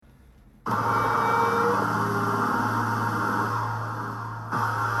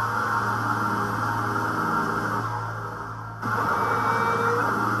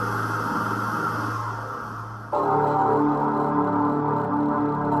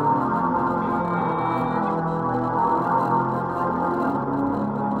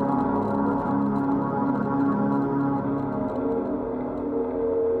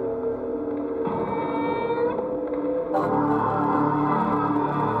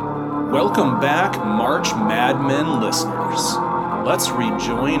Welcome back, March Madmen listeners. Let's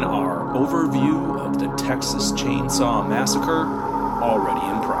rejoin our overview of the Texas Chainsaw Massacre, already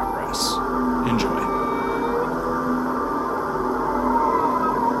in progress. Enjoy.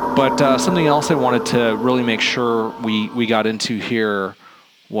 But something else I wanted to really make sure we got into here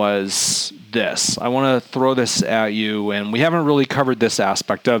was this. I want to throw this at you, and we haven't really covered this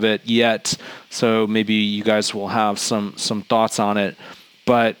aspect of it yet, so maybe you guys will have some thoughts on it.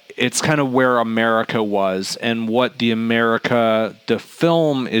 But it's kind of where America was, and what the America the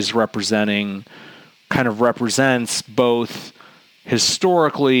film is representing kind of represents both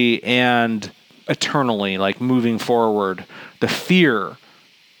historically and eternally, like moving forward. The fear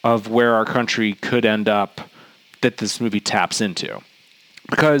of where our country could end up that this movie taps into.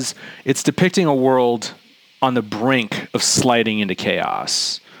 Because it's depicting a world on the brink of sliding into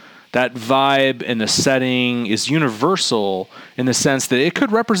chaos. That vibe and the setting is universal in the sense that it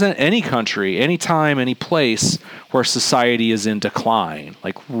could represent any country, any time, any place where society is in decline,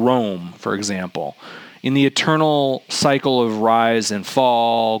 like Rome, for example. In the eternal cycle of rise and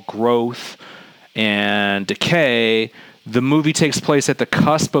fall, growth and decay, the movie takes place at the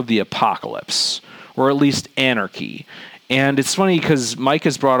cusp of the apocalypse, or at least anarchy. And it's funny because Mike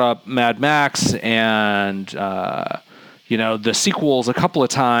has brought up Mad Max and the sequels a couple of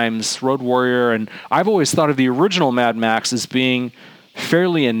times, Road Warrior, and I've always thought of the original Mad Max as being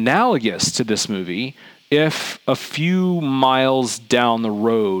fairly analogous to this movie, if a few miles down the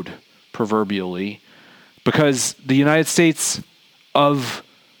road, proverbially, because the United States of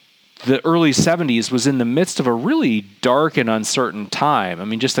the early 70s was in the midst of a really dark and uncertain time. I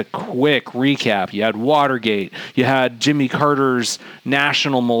mean, just a quick recap. You had Watergate. You had Jimmy Carter's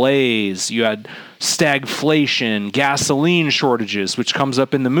national malaise. You had stagflation, gasoline shortages, which comes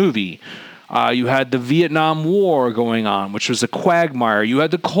up in the movie. You had the Vietnam War going on, which was a quagmire. You had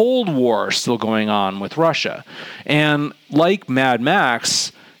the Cold War still going on with Russia. And like Mad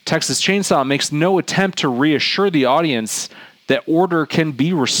Max, Texas Chainsaw makes no attempt to reassure the audience that order can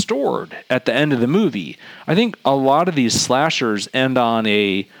be restored at the end of the movie. I think a lot of these slashers end on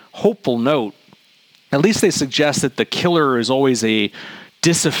a hopeful note. At least they suggest that the killer is always a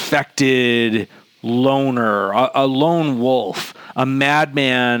disaffected loner, a lone wolf, a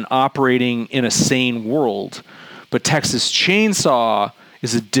madman operating in a sane world. But Texas Chainsaw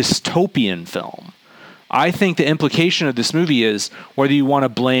is a dystopian film. I think the implication of this movie is whether you want to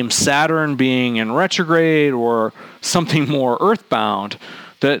blame Saturn being in retrograde or something more earthbound,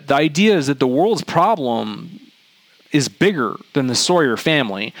 the idea is that the world's problem is bigger than the Sawyer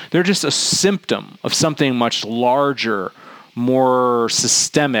family. They're just a symptom of something much larger, more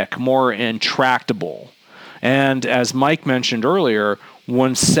systemic, more intractable. And as Mike mentioned earlier,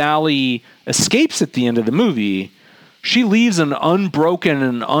 when Sally escapes at the end of the movie, she leaves an unbroken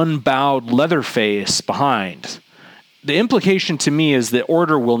and unbowed Leatherface behind. The implication to me is that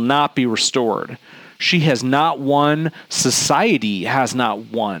order will not be restored. She has not won. Society has not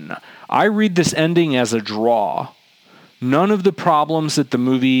won. I read this ending as a draw. None of the problems that the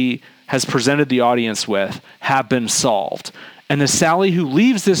movie has presented the audience with have been solved. And the Sally who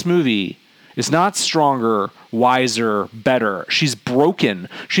leaves this movie is not stronger, wiser, better. She's broken.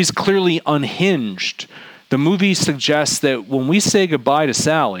 She's clearly unhinged. The movie suggests that when we say goodbye to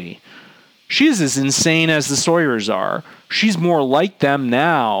Sally, she's as insane as the Sawyers are. She's more like them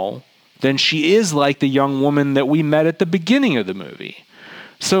now than she is like the young woman that we met at the beginning of the movie.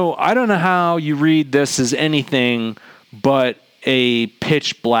 So I don't know how you read this as anything but a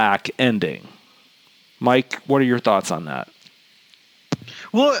pitch black ending. Mike, what are your thoughts on that?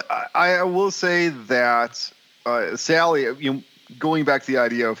 Well, I will say that Sally, going back to the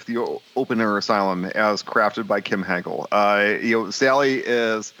idea of the open air asylum as crafted by Kim Henkel, Sally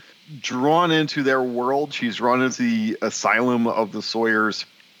is drawn into their world. She's drawn into the asylum of the Sawyers.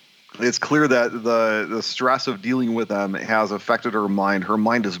 It's clear that the stress of dealing with them has affected her mind. Her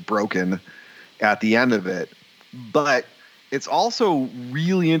mind is broken at the end of it. But it's also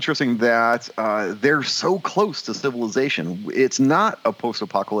really interesting that they're so close to civilization. It's not a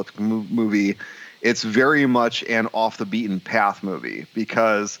post-apocalyptic movie. It's very much an off-the-beaten-path movie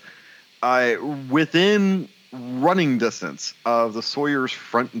because within running distance of the Sawyer's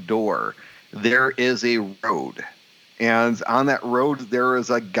front door, there is a road. And on that road, there is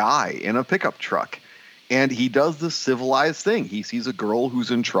a guy in a pickup truck. And he does the civilized thing. He sees a girl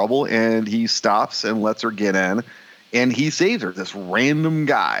who's in trouble, and he stops and lets her get in. And he saves her, this random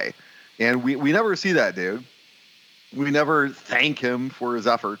guy. And we never see that dude. We never thank him for his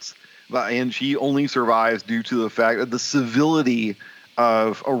efforts. And she only survives due to the fact of the civility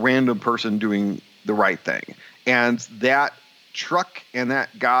of a random person doing the right thing. And that truck and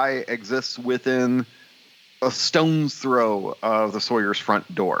that guy exists within a stone's throw of the Sawyer's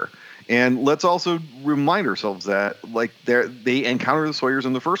front door. And let's also remind ourselves that, like, they encounter the Sawyers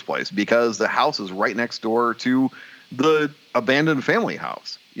in the first place because the house is right next door to the abandoned family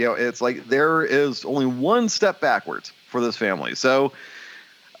house. You know, it's like there is only one step backwards for this family. So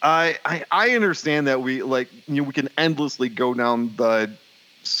I understand that we can endlessly go down the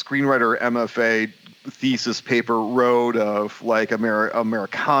screenwriter MFA thesis paper road of like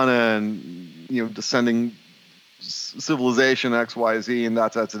Americana and, you know, descending civilization XYZ and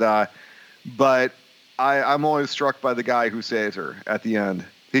da. But I'm always struck by the guy who saves her at the end.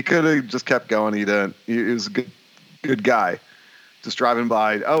 He could have just kept going. He didn't. He was a good guy. Just driving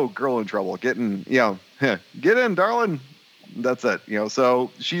by, oh, girl in trouble, get in, darling. That's it,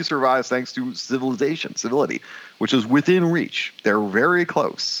 so she survives thanks to civility, which is within reach. They're very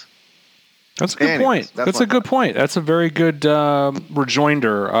close. That's a good point. That's a good point. That's a very good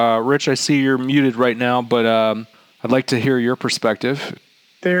rejoinder. Rich, I see you're muted right now, but I'd like to hear your perspective.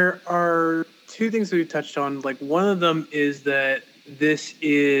 There are two things that we touched on. Like, one of them is that this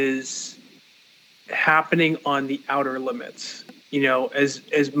is happening on the outer limits.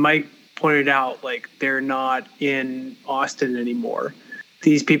 As Mike pointed out, like, they're not in Austin anymore.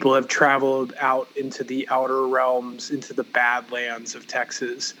 These people have traveled out into the outer realms, into the Badlands of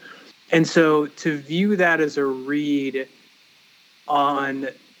Texas. And so to view that as a read on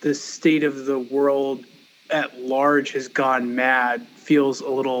the state of the world at large has gone mad feels a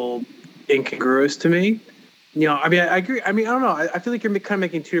little incongruous to me. I agree. I don't know. I feel like you're kind of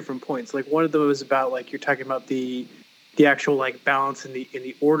making two different points. Like, one of them is about, like, you're talking about the actual, like, balance in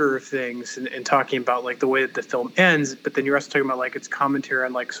the order of things and talking about, like, the way that the film ends, but then you're also talking about, like, its commentary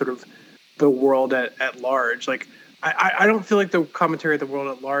on, like, sort of the world at large. Like, I don't feel like the commentary of the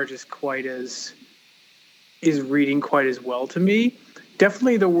world at large is reading quite as well to me.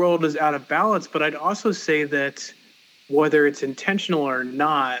 Definitely the world is out of balance, but I'd also say that whether it's intentional or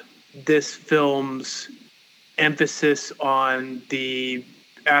not, this film's emphasis on the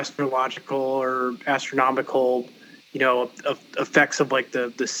astrological or astronomical effects of, like,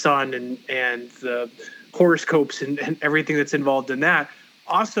 the sun and the horoscopes and everything that's involved in that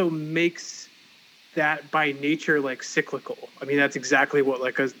also makes that by nature, like, cyclical. I mean, that's exactly what,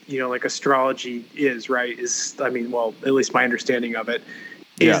 like, astrology is, right? At least my understanding of it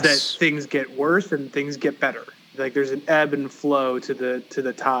is that things get worse and things get better. Like, there's an ebb and flow to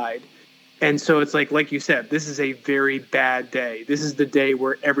the tide. And so it's like you said, this is a very bad day. This is the day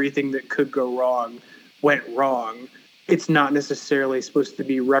where everything that could go wrong went wrong. It's not necessarily supposed to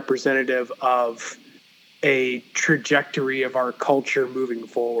be representative of a trajectory of our culture moving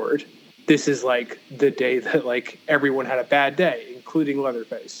forward. This is, like, the day that, like, everyone had a bad day, including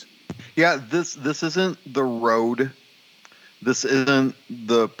Leatherface. Yeah, this isn't The Road. This isn't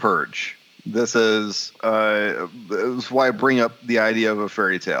The Purge. This is why I bring up the idea of a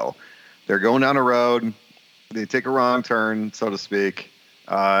fairy tale. They're going down a road. They take a wrong turn, so to speak.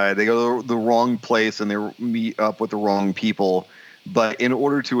 They go to the wrong place and they meet up with the wrong people. But in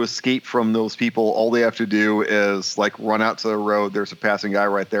order to escape from those people, all they have to do is, like, run out to the road. There's a passing guy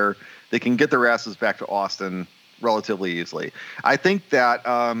right there. They can get their asses back to Austin relatively easily. I think that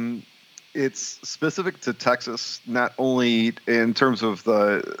it's specific to Texas, not only in terms of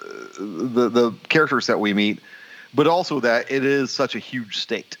the characters that we meet, but also that it is such a huge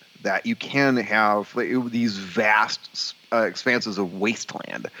state that you can have these vast expanses of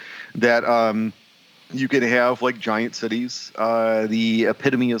wasteland that you could have, like, giant cities, the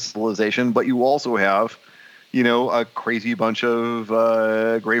epitome of civilization, but you also have, a crazy bunch of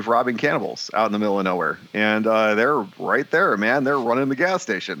grave robbing cannibals out in the middle of nowhere. And they're right there, man. They're running the gas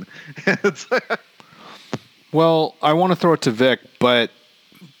station. Well, I want to throw it to Vic, but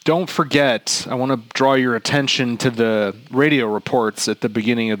don't forget, I want to draw your attention to the radio reports at the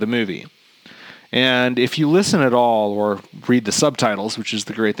beginning of the movie. And if you listen at all or read the subtitles, which is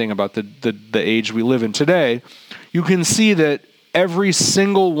the great thing about the age we live in today, you can see that every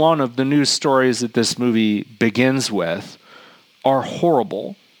single one of the news stories that this movie begins with are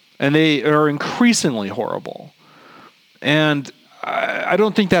horrible. And they are increasingly horrible. And I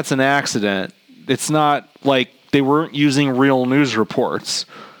don't think that's an accident. It's not like they weren't using real news reports.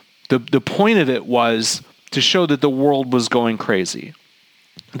 The point of it was to show that the world was going crazy.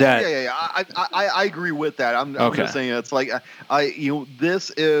 I agree with that. I'm just saying it's like this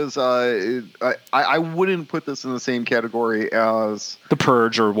is I wouldn't put this in the same category as The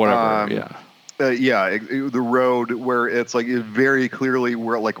Purge or whatever. The Road, where it's like very clearly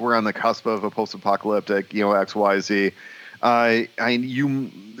we're on the cusp of a post-apocalyptic XYZ.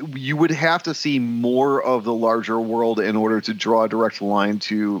 You would have to see more of the larger world in order to draw a direct line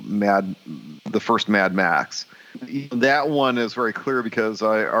to the first Mad Max. That one is very clear because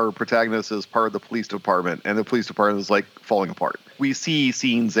our protagonist is part of the police department, and the police department is like falling apart. We see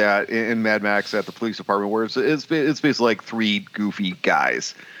scenes in Mad Max at the police department where it's basically like three goofy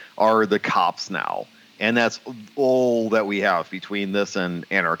guys are the cops now, and that's all that we have between this and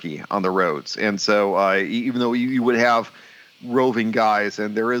Anarchy on the Roads. And so even though you would have roving guys,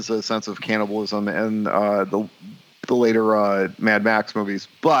 and there is a sense of cannibalism in the later Mad Max movies,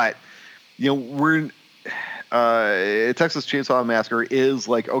 but Texas Chainsaw Massacre is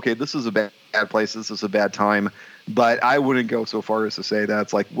like, okay, this is a bad place, this is a bad time, but I wouldn't go so far as to say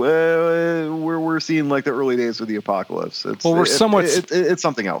that's like, well, we're seeing like the early days of the apocalypse. It's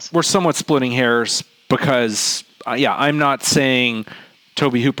something else. We're somewhat splitting hairs because, I'm not saying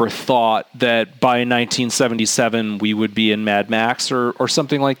Tobe Hooper thought that by 1977 we would be in Mad Max or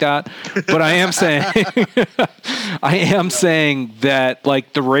something like that, but I am saying that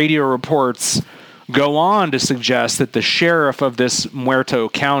like the radio reports go on to suggest that the sheriff of this Muerto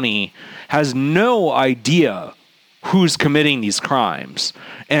County has no idea who's committing these crimes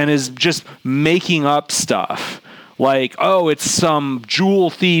and is just making up stuff like, oh, it's some jewel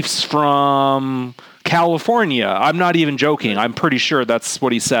thieves from California. I'm not even joking. I'm pretty sure that's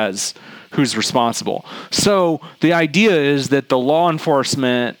what he says, who's responsible. So the idea is that the law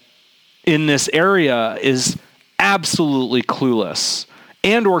enforcement in this area is absolutely clueless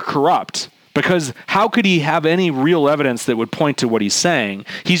and or corrupt. Because how could he have any real evidence that would point to what he's saying?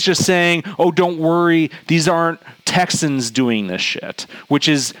 He's just saying, oh, don't worry, these aren't Texans doing this shit, which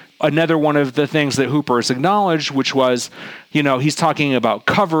is another one of the things that Hooper has acknowledged, which was, he's talking about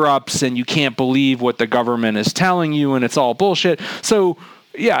cover-ups and you can't believe what the government is telling you and it's all bullshit. So,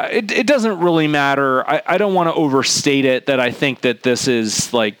 yeah, it doesn't really matter. I don't want to overstate it that I think that this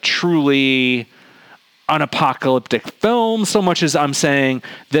is like truly an apocalyptic film so much as I'm saying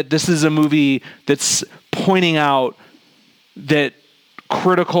that this is a movie that's pointing out that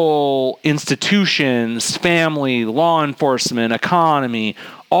critical institutions, family, law enforcement, economy,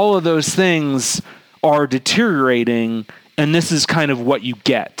 all of those things are deteriorating, and this is kind of what you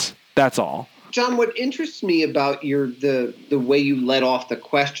get. That's all. John, what interests me about the way you led off the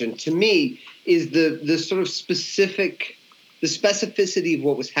question, to me, is the sort of the specificity of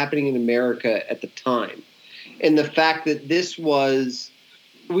what was happening in America at the time. And the fact that this was,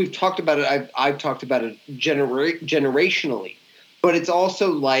 we've talked about it, I've talked about it generationally, but it's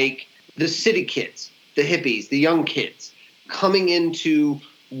also like the city kids, the hippies, the young kids coming into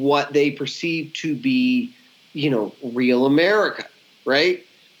what they perceive to be, real America, right?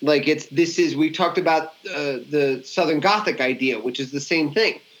 Like we talked about the Southern Gothic idea, which is the same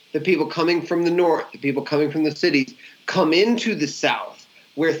thing. The people coming from the North, the people coming from the cities come into the South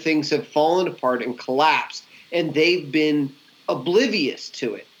where things have fallen apart and collapsed, and they've been oblivious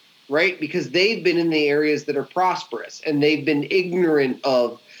to it, right? Because they've been in the areas that are prosperous, and they've been ignorant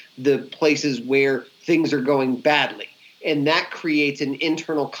of the places where things are going badly. And that creates an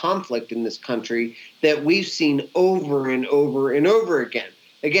internal conflict in this country that we've seen over and over and over again.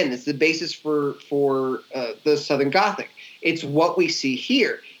 Again, it's the basis for the Southern Gothic. It's what we see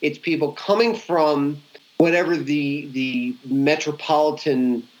here. It's people coming from whatever the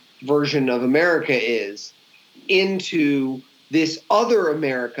metropolitan version of America is into this other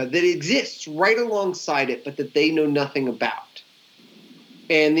America that exists right alongside it, but that they know nothing about.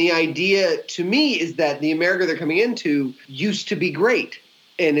 And the idea to me is that the America they're coming into used to be great,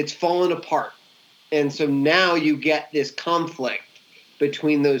 and it's fallen apart. And so now you get this conflict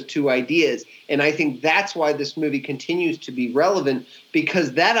between those two ideas. And I think that's why this movie continues to be relevant,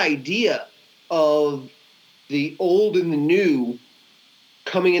 because that idea of the old and the new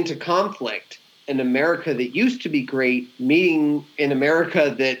coming into conflict, an America that used to be great meeting an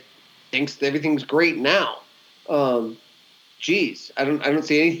America that thinks everything's great now. I don't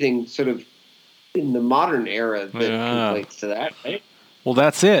see anything sort of in the modern era that conflates to that, right? Well,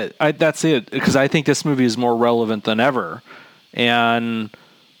 that's it. That's it, because I think this movie is more relevant than ever. And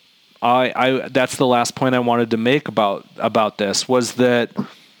I that's the last point I wanted to make about this, was that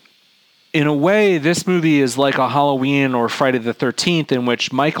in a way this movie is like a Halloween or Friday the 13th, in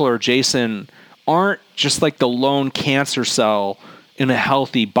which Michael or Jason aren't just like the lone cancer cell in a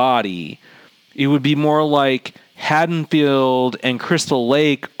healthy body. It would be more like Haddonfield and Crystal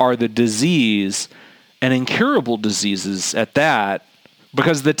Lake are the disease, and incurable diseases at that,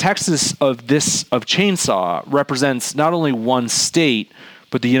 because the Texas of Chainsaw represents not only one state,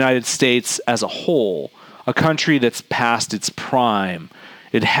 but the United States as a whole, a country that's past its prime.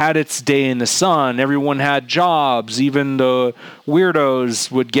 It had its day in the sun. Everyone had jobs. Even the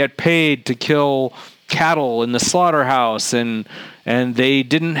weirdos would get paid to kill cattle in the slaughterhouse, and they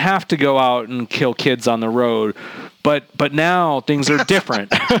didn't have to go out and kill kids on the road. But now things are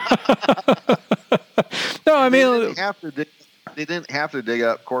different. No, I mean, they didn't have to dig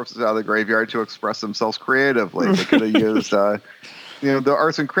up corpses out of the graveyard to express themselves creatively. They could have used, the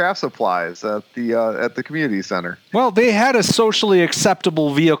arts and crafts supplies at the community center. Well, they had a socially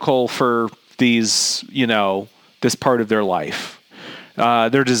acceptable vehicle for these, this part of their life,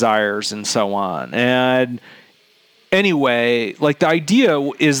 their desires, and so on. And anyway, like, the idea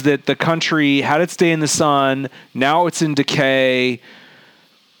is that the country had its day in the sun. Now it's in decay,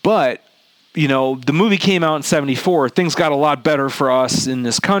 but the movie came out in 1974. Things got a lot better for us in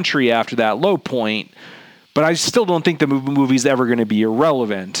this country after that low point. But I still don't think the movie's ever going to be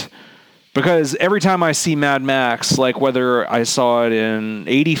irrelevant. Because every time I see Mad Max, like whether I saw it in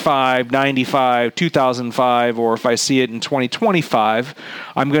 85, 95, 2005, or if I see it in 2025,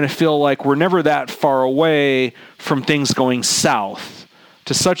 I'm going to feel like we're never that far away from things going south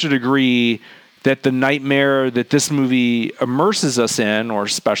to such a degree that the nightmare that this movie immerses us in, or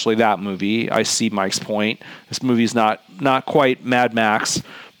especially that movie, I see Mike's point. This movie's not quite Mad Max,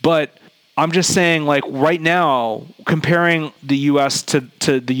 but I'm just saying, like, right now, comparing the U.S. to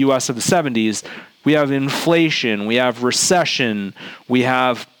the U.S. of the 70s, we have inflation, we have recession, we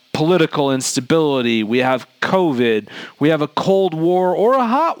have political instability, we have COVID, we have a Cold War or a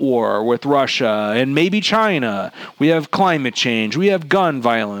hot war with Russia and maybe China, we have climate change, we have gun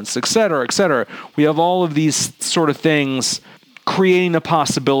violence, et cetera, et cetera. We have all of these sort of things creating the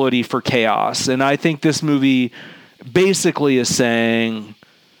possibility for chaos. And I think this movie basically is saying,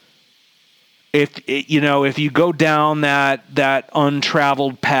 if you go down that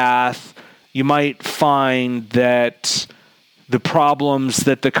untraveled path, you might find that the problems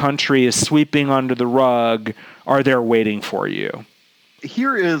that the country is sweeping under the rug are there waiting for you.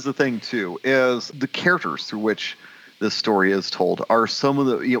 Here is the thing, too, is the characters through which this story is told are some of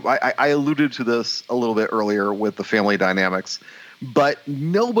the, I alluded to this a little bit earlier with the family dynamics, but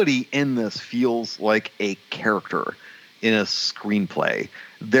nobody in this feels like a character in a screenplay.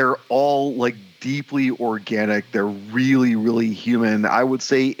 They're all like deeply organic. They're really, really human. I would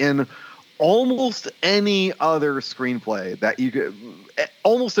say in almost any other screenplay that you could,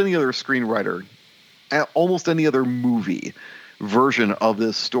 almost any other screenwriter, almost any other movie version of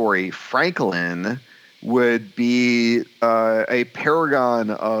this story, Franklin would be a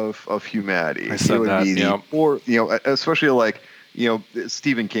paragon of humanity. I said that, yeah. Or, especially like,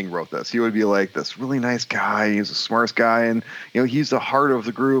 Stephen King wrote this. He would be like this really nice guy. He's the smartest guy, and he's the heart of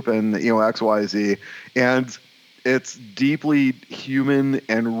the group, and X, Y, Z, and it's deeply human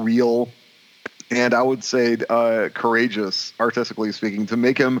and real. And I would say courageous, artistically speaking, to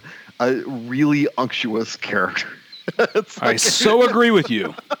make him a really unctuous character. I so agree with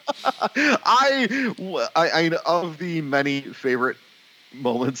you. I of the many favorite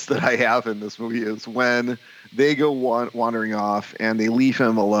moments that I have in this movie is when they go wandering off and they leave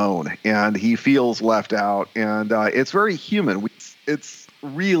him alone, and he feels left out, and it's very human. It's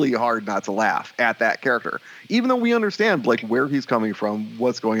really hard not to laugh at that character, even though we understand like where he's coming from,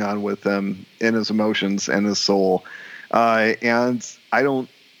 what's going on with him in his emotions and his soul. And I don't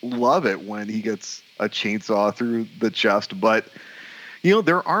love it when he gets a chainsaw through the chest, but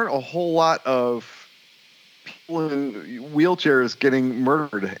there aren't a whole lot of people in wheelchairs getting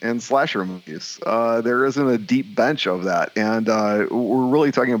murdered in slasher movies. There isn't a deep bench of that, and we're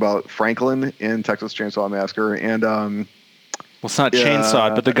really talking about Franklin in Texas Chainsaw Massacre, and well, it's not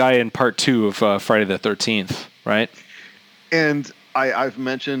Chainsawed, but the guy in part 2 of Friday the 13th, right? And I've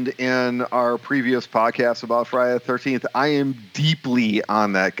mentioned in our previous podcast about Friday the 13th, I am deeply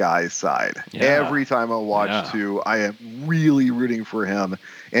on that guy's side. Yeah. Every time I watch 2, I am really rooting for him.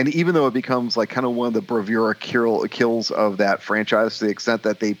 And even though it becomes like kind of one of the bravura kills of that franchise, to the extent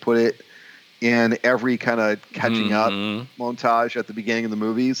that they put it in every kind of catching up montage at the beginning of the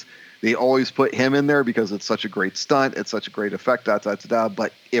movies, they always put him in there because it's such a great stunt. It's such a great effect,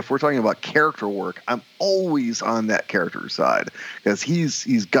 But if we're talking about character work, I'm always on that character side because he's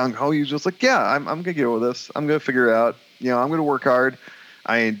gung-ho. He's just like, I'm going to get over this. I'm going to figure it out. I'm going to work hard.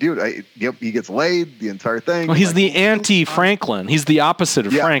 He gets laid, the entire thing. Well, he's the anti-Franklin. He's the opposite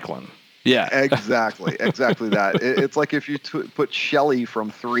of Franklin. Yeah. Exactly that. It's like if you put Shelley from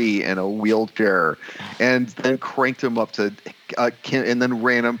 3 in a wheelchair and then cranked him up to Kim, and then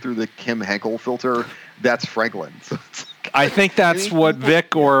ran him through the Kim Henkel filter. That's Franklin. So I think that's what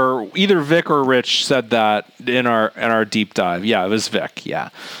Vic or either Vic or Rich said that in our deep dive. Yeah, it was Vic. Yeah,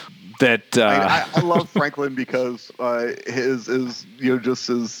 that I love Franklin because his just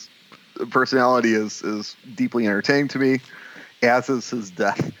his personality is deeply entertaining to me, as is his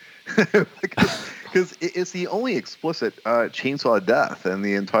death. Because it's the only explicit chainsaw death in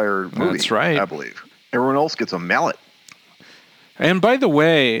the entire movie. That's right. I believe everyone else gets a mallet. And by the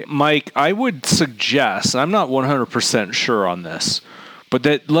way, Mike, I would suggest, I'm not 100% sure on this, but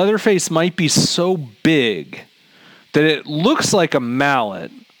that Leatherface might be so big that it looks like a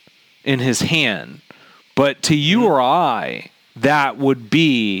mallet in his hand, but to you or I, that would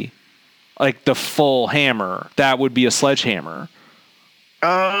be like the full hammer. That would be a sledgehammer.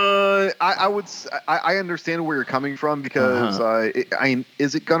 I understand where you're coming from because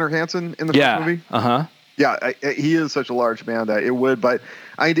is it Gunnar Hansen in the first movie? Yeah, he is such a large man that it would. But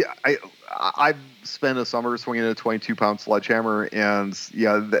I've spent a summer swinging a 22-pound sledgehammer, and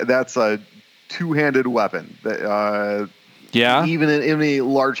that's a two-handed weapon. Even in a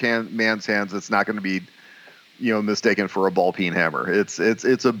large man's hands, it's not going to be mistaken for a ball peen hammer. It's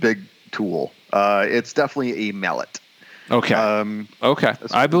a big tool. It's definitely a mallet. Okay. Okay.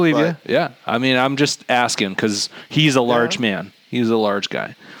 I believe you. Yeah. I mean, I'm just asking because he's a large man. He's a large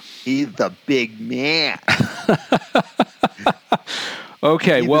guy. He's the big man.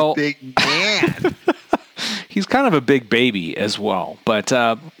 Okay. He's well, the big man. He's kind of a big baby as well. But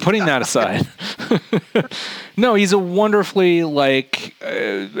putting that aside, no, he's a wonderfully we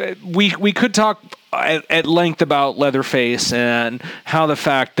could talk at length about Leatherface and how the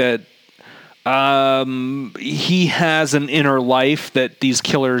fact that he has an inner life that these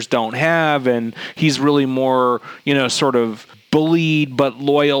killers don't have, and he's really more, sort of bullied but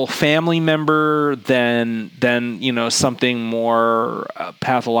loyal family member than something more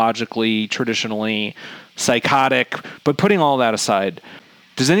pathologically, traditionally psychotic. But putting all that aside,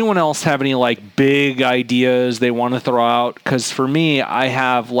 does anyone else have any big ideas they want to throw out? Because for me, I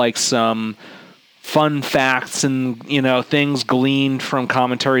have some fun facts and things gleaned from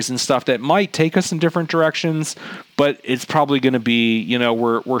commentaries and stuff that might take us in different directions, but it's probably going to be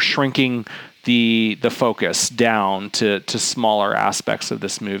we're shrinking the focus down to smaller aspects of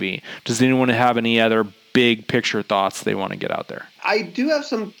this movie. Does anyone have any other big picture thoughts they want to get out there? I do have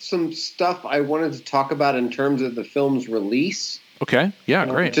some stuff I wanted to talk about in terms of the film's release. Okay. Yeah,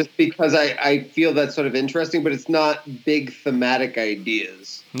 great. Just because I feel that's sort of interesting, but it's not big thematic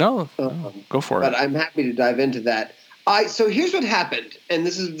ideas. No, go for it. But I'm happy to dive into that. So here's what happened, and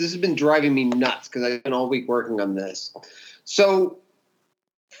this has been driving me nuts because I've been all week working on this. So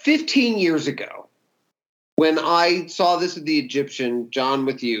 15 years ago, when I saw this at the Egyptian, John,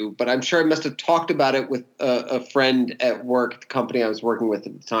 with you, but I'm sure I must have talked about it with a friend at work, the company I was working with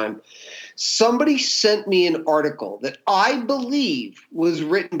at the time. Somebody sent me an article that I believe was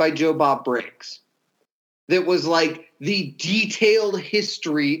written by Joe Bob Briggs. That was the detailed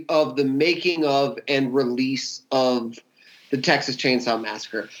history of the making of and release of the Texas Chainsaw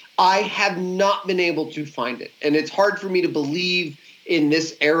Massacre. I have not been able to find it. And it's hard for me to believe in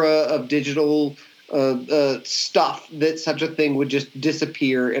this era of digital stuff that such a thing would just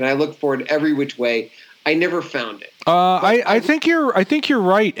disappear. And I look for it every which way. I never found it. I think you're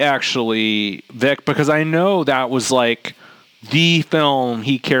right, actually, Vic, because I know that was the film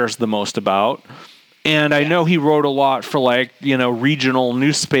he cares the most about. And I know he wrote a lot for regional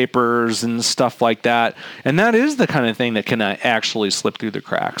newspapers and stuff like that. And that is the kind of thing that can actually slip through the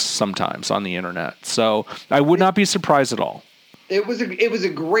cracks sometimes on the internet. So I would not be surprised at all. It was a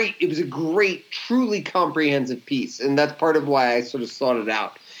great, truly comprehensive piece. And that's part of why I sort of sought it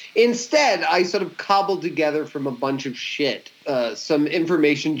out. Instead, I sort of cobbled together from a bunch of shit, some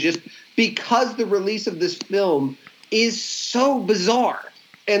information just because the release of this film is so bizarre.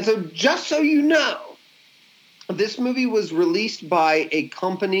 And so just so you know, this movie was released by a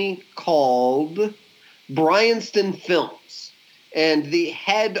company called Bryanston Films. And the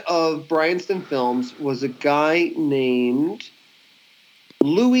head of Bryanston Films was a guy named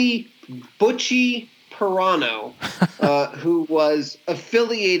Louis Butchie Pirano, who was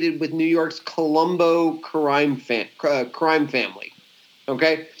affiliated with New York's Colombo crime family.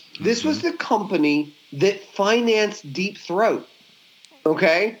 Okay? This was the company that financed Deep Throat.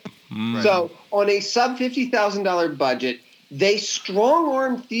 Okay? Right. So on a sub $50,000 budget, they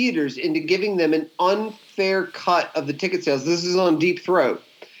strong-armed theaters into giving them an unfair cut of the ticket sales. This is on Deep Throat.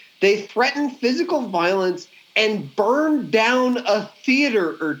 They threatened physical violence and burned down a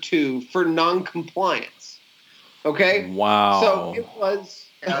theater or two for non-compliance. Okay? Wow. So it was...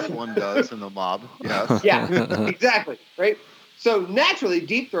 As one does in the mob, yes. Yeah, exactly, right? So naturally,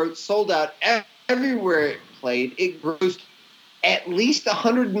 Deep Throat sold out everywhere it played. It grossed at least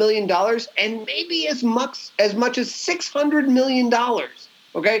 $100 million and maybe as much as $600 million.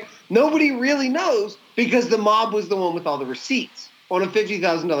 Okay? Nobody really knows because the mob was the one with all the receipts on a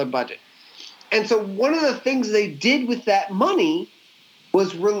 $50,000 budget. And so one of the things they did with that money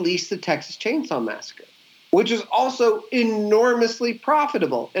was release the Texas Chainsaw Massacre, which is also enormously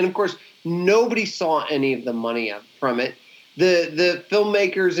profitable. And of course, nobody saw any of the money from it. The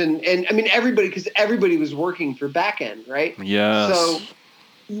filmmakers and I mean everybody, because everybody was working for back end, right? Yes.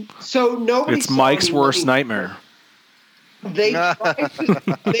 So nobody. It's Mike's worst nightmare. They tried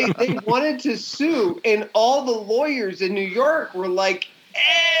to, they wanted to sue, and all the lawyers in New York were like,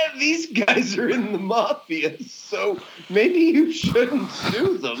 these guys are in the mafia, so maybe you shouldn't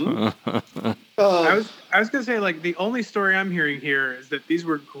sue them. I was gonna say, like, the only story I'm hearing here is that these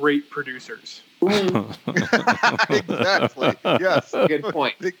were great producers. Exactly. Yes. Good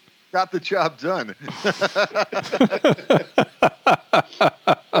point. They got the job done.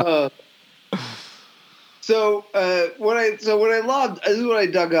 So what I loved, this is what I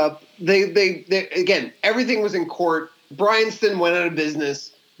dug up. They again, everything was in court. Bryanston went out of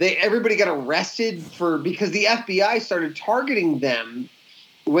business. Everybody got arrested because the FBI started targeting them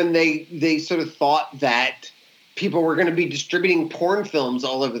when they sort of thought that people were going to be distributing porn films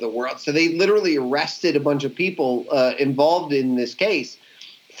all over the world. So they literally arrested a bunch of people involved in this case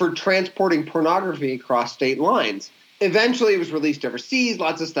for transporting pornography across state lines. Eventually, it was released overseas.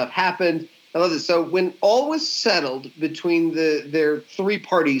 Lots of stuff happened. I love this. So when all was settled between their three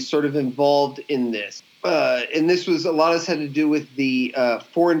parties sort of involved in this, and this was a lot of this had to do with the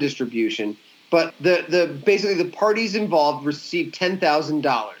foreign distribution, but basically the parties involved received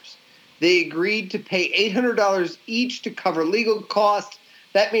 $10,000. They agreed to pay $800 each to cover legal costs.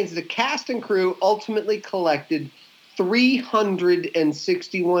 That means the cast and crew ultimately collected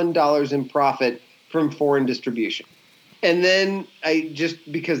 $361 in profit from foreign distribution. And then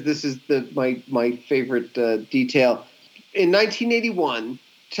because this is my favorite detail, in 1981,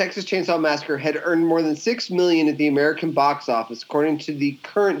 Texas Chainsaw Massacre had earned more than $6 million at the American box office, according to the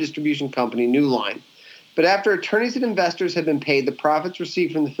current distribution company, New Line. But after attorneys and investors had been paid, the profits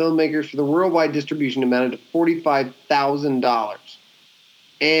received from the filmmakers for the worldwide distribution amounted to $45,000.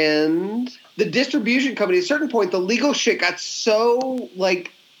 And the distribution company, at a certain point, the legal shit got so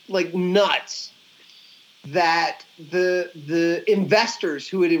like nuts that the investors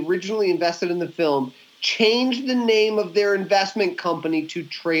who had originally invested in the film changed the name of their investment company to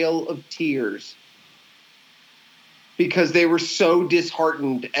Trail of Tears because they were so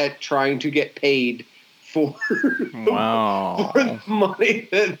disheartened at trying to get paid for, wow. for the money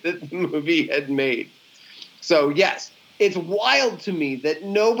that the movie had made. So yes, it's wild to me that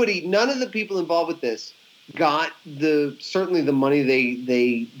none of the people involved with this got certainly the money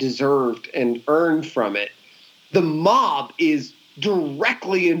they deserved and earned from it. The mob is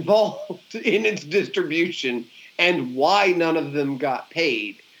directly involved in its distribution, and why none of them got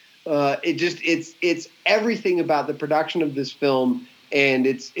paid. It's everything about the production of this film and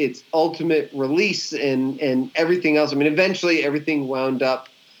its ultimate release and everything else. I mean, eventually everything wound up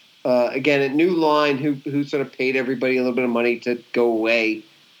again at New Line, who sort of paid everybody a little bit of money to go away.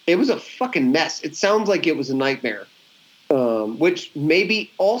 It was a fucking mess. It sounds like it was a nightmare, which may be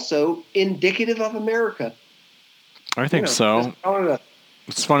also indicative of America. I think so.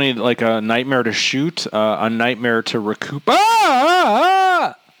 It's funny, like a nightmare to shoot, a nightmare to recoup.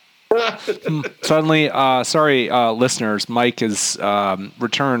 Suddenly, sorry, listeners, Mike has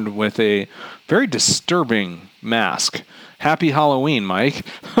returned with a very disturbing mask. Happy Halloween, Mike.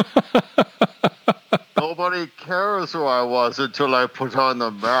 Nobody cares who I was until I put on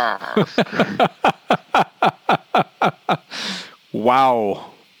the mask. Wow.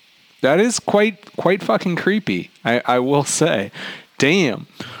 That is quite fucking creepy, I will say. Damn.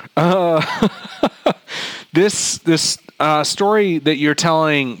 This story that you're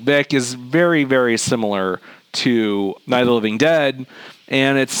telling, Vic, is very, very similar to Night of the Living Dead,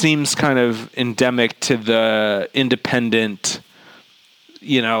 and it seems kind of endemic to the independent,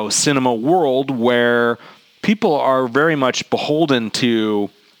 cinema world where people are very much beholden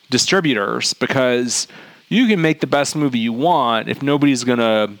to distributors because you can make the best movie you want if nobody's going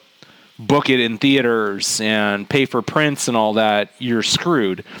to book it in theaters and pay for prints and all that, you're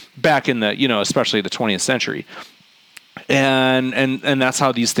screwed back in the, especially the 20th century. And that's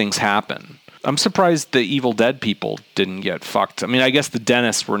how these things happen. I'm surprised the Evil Dead people didn't get fucked. I mean, I guess the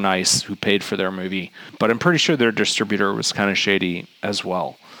dentists were nice who paid for their movie, but I'm pretty sure their distributor was kind of shady as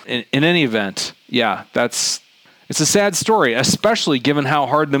well. In any event, yeah, it's a sad story, especially given how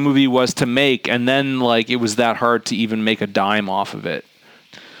hard the movie was to make, and then like it was that hard to even make a dime off of it.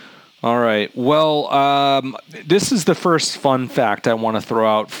 All right. Well, this is the first fun fact I want to throw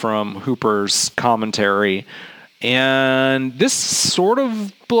out from Hooper's commentary. And this sort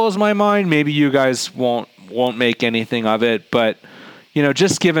of blows my mind. Maybe you guys won't make anything of it, but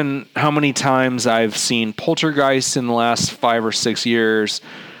just given how many times I've seen Poltergeist in the last 5 or 6 years,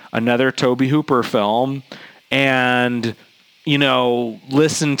 another Tobe Hooper film, and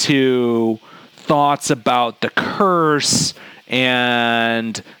listen to thoughts about the curse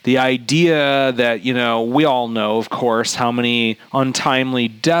and the idea that, we all know, of course, how many untimely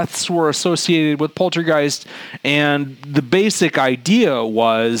deaths were associated with Poltergeist. And the basic idea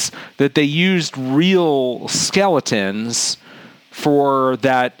was that they used real skeletons for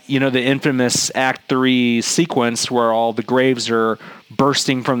that, the infamous Act 3 sequence where all the graves are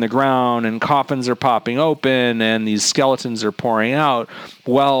bursting from the ground and coffins are popping open and these skeletons are pouring out.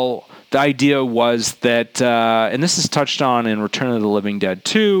 Well, the idea was that, and this is touched on in Return of the Living Dead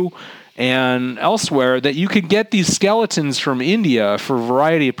 2 and elsewhere, that you could get these skeletons from India for a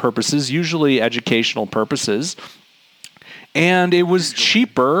variety of purposes, usually educational purposes. And it was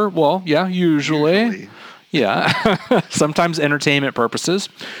cheaper. Well, yeah, usually. Yeah, sometimes entertainment purposes.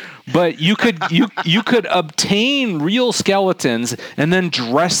 But you could obtain real skeletons and then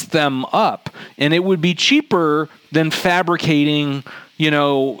dress them up, and it would be cheaper than fabricating,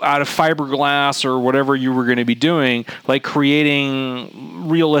 out of fiberglass or whatever you were going to be doing, like creating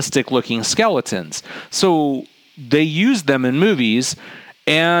realistic-looking skeletons. So they used them in movies,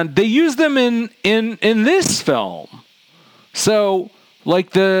 and they used them in this film. So,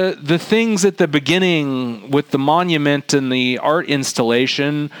 like the things at the beginning with the monument and the art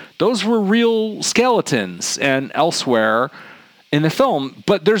installation, those were real skeletons, and elsewhere in the film.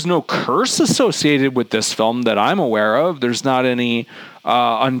 But there's no curse associated with this film that I'm aware of. There's not any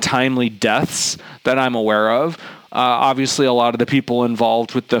untimely deaths that I'm aware of. Obviously, a lot of the people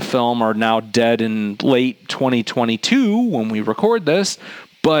involved with the film are now dead in late 2022 when we record this.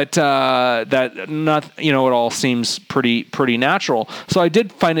 But it all seems pretty natural. So I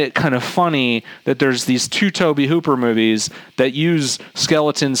did find it kind of funny that there's these 2 Tobe Hooper movies that use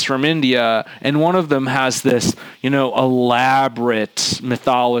skeletons from India, and one of them has this, elaborate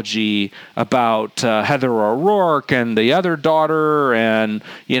mythology about Heather O'Rourke and the other daughter, and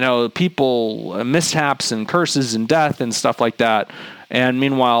people, mishaps and curses and death and stuff like that. And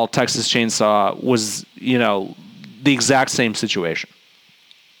meanwhile, Texas Chainsaw was, the exact same situation.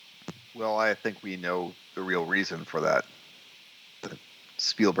 Well, I think we know the real reason for that.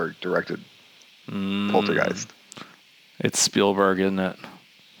 Spielberg directed Poltergeist. It's Spielberg, isn't it?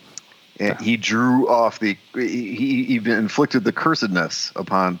 And he drew off he inflicted the cursedness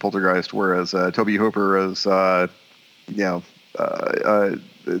upon Poltergeist, whereas Tobe Hooper is,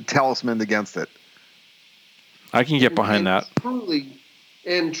 talisman against it. I can get behind that.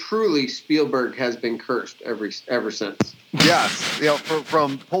 Truly, Spielberg has been cursed ever since. Yes,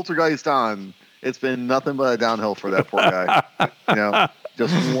 from Poltergeist on, it's been nothing but a downhill for that poor guy.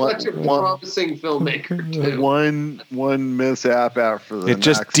 Just such a promising filmmaker. Too. One mishap after the next. It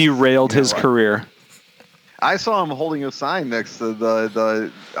just derailed his career. I saw him holding a sign next to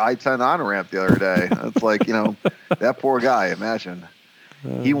the I-10 on-ramp the other day. It's like, that poor guy. Imagine.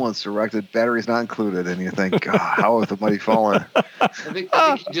 He once directed Batteries Not Included, and you think, God, how has the mighty fallen? I think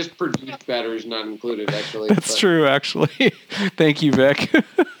he just produced Batteries Not Included, actually. That's true, actually. Thank you, Vic.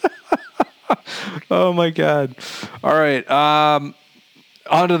 Oh, my God. All right. On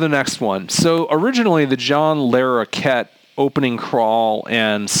to the next one. So originally, the John Larroquette opening crawl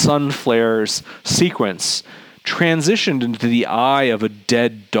and sun flares sequence transitioned into the eye of a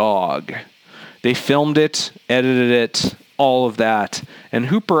dead dog. They filmed it, edited it, all of that, and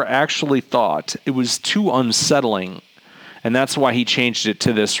Hooper actually thought it was too unsettling, and that's why he changed it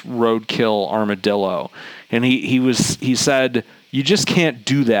to this roadkill armadillo. And he said, you just can't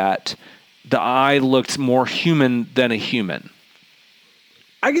do that. The eye looked more human than a human.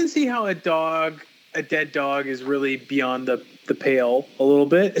 I can see how a dead dog is really beyond the pale a little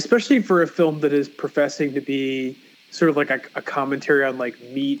bit, especially for a film that is professing to be sort of like a commentary on like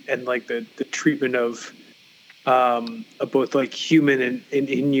meat and like the treatment of both like human and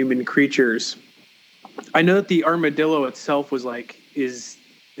inhuman creatures. I know that the armadillo itself is like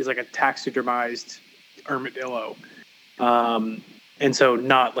a taxidermized armadillo, and so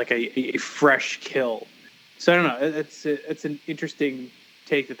not like a fresh kill. So I don't know. It's an interesting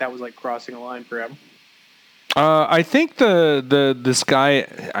take that was like crossing a line for him. I think this guy,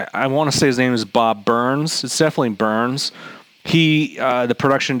 I want to say his name is Bob Burns. It's definitely Burns. He, the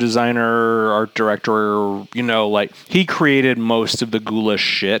production designer, art director, he created most of the ghoulish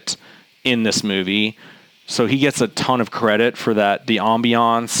shit in this movie. So he gets a ton of credit for that. The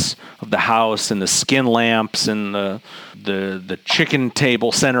ambiance of the house and the skin lamps and the chicken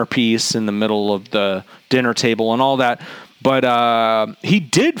table centerpiece in the middle of the dinner table and all that. But he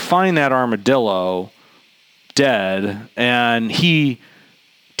did find that armadillo dead, and he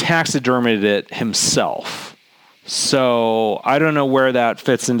taxidermied it himself. So I don't know where that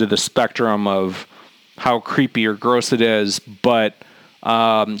fits into the spectrum of how creepy or gross it is, but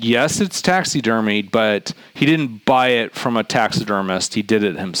yes, it's taxidermied, but he didn't buy it from a taxidermist. He did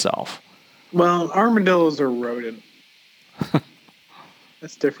it himself. Well, armadillos are rodent.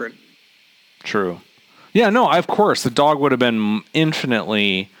 That's different. True. Yeah, no, of course, the dog would have been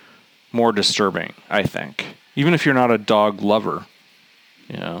infinitely more disturbing, I think. Even if you're not a dog lover,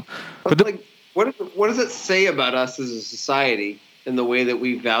 But what does it say about us as a society and the way that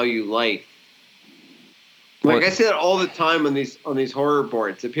we value life? Like, I say that all the time on these horror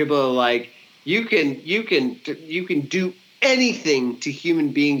boards, that people are like, you can do anything to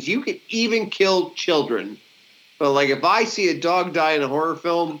human beings. You can even kill children. But like, if I see a dog die in a horror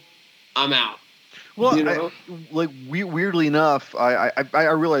film, I'm out. Well, weirdly enough,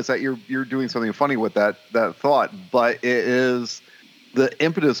 I realize that you're doing something funny with that thought, but it is the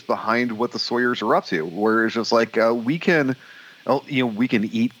impetus behind what the Sawyers are up to, where it's just like we can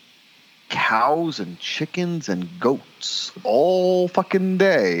eat cows and chickens and goats all fucking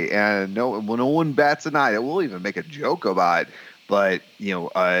day, and no one bats an eye. We'll even make a joke about it. But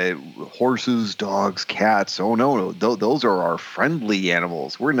horses, dogs, cats. Oh no, those are our friendly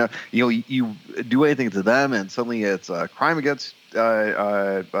animals. We're not. You do anything to them, and suddenly it's a crime against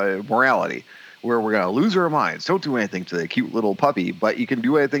morality, where we're gonna lose our minds. Don't do anything to the cute little puppy, but you can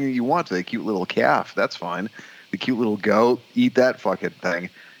do anything you want to the cute little calf. That's fine. The cute little goat, eat that fucking thing.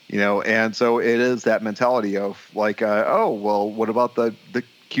 And so it is that mentality of like, what about the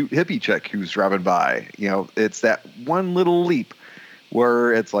cute hippie chick who's driving by? It's that one little leap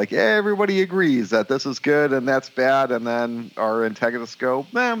where it's like everybody agrees that this is good and that's bad, and then our antagonists go,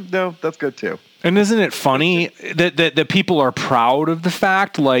 no, that's good too. And isn't it funny that people are proud of the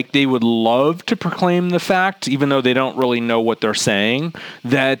fact, like they would love to proclaim the fact, even though they don't really know what they're saying,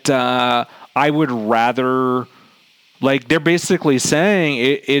 that I would rather, like, they're basically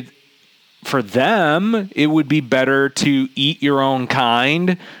saying it for them, it would be better to eat your own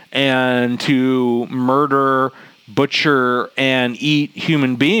kind and to murder, butcher, and eat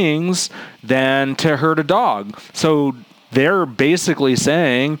human beings than to hurt a dog. So they're basically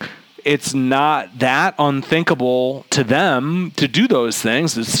saying it's not that unthinkable to them to do those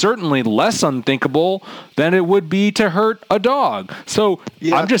things. It's certainly less unthinkable than it would be to hurt a dog. So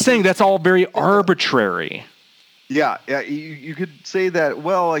I'm just saying that's all very arbitrary. Yeah, you could say that,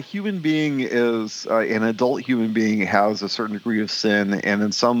 well, a human being is, an adult human being has a certain degree of sin, and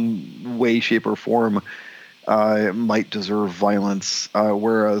in some way, shape, or form might deserve violence,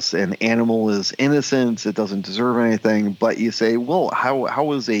 whereas an animal is innocent, it doesn't deserve anything. But you say, well,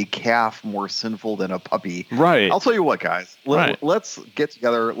 how is a calf more sinful than a puppy? Right. I'll tell you what, guys. Let's get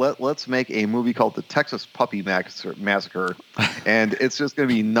together. Let's make a movie called The Texas Puppy Massacre, and it's just going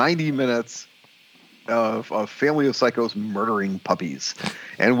to be 90 minutes of a family of psychos murdering puppies,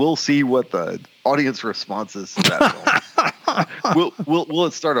 and we'll see what the audience response is to that film. Will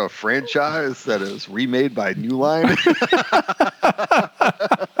it start a franchise that is remade by New Line?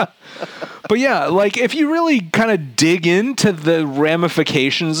 But yeah, like if you really kind of dig into the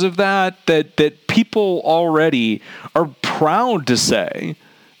ramifications of that people already are proud to say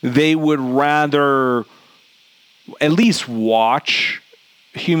they would rather at least watch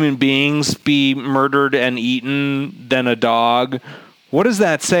human beings be murdered and eaten than a dog. What does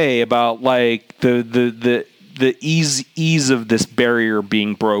that say about like the ease of this barrier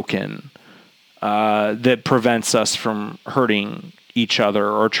being broken that prevents us from hurting each other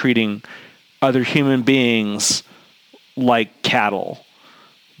or treating other human beings like cattle?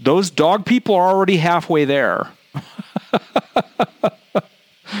 Those dog people are already halfway there,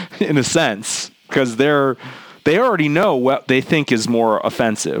 in a sense, because they already know what they think is more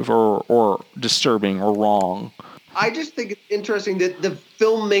offensive or disturbing or wrong. I just think it's interesting that the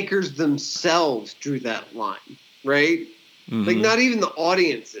filmmakers themselves drew that line, right? Mm-hmm. Like, not even the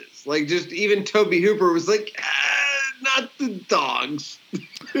audiences. Like, just even Tobe Hooper was like, not the dogs.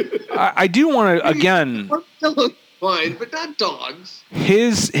 I do want to, again... Fine, but not dogs.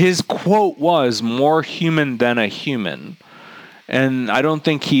 His quote was, more human than a human. And I don't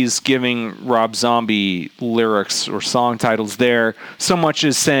think he's giving Rob Zombie lyrics or song titles there so much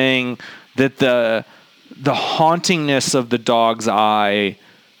as saying that the hauntingness of the dog's eye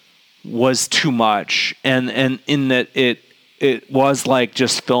was too much, and in that it was like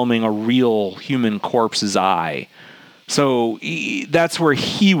just filming a real human corpse's eye. So that's where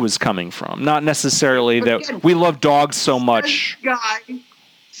he was coming from, not necessarily that again, we love dogs so much.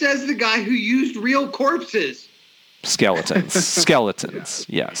 Says the guy who used real corpses. Skeletons.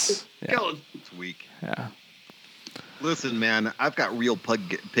 Yes. Yeah. It's weak. Yeah. Listen, man, I've got real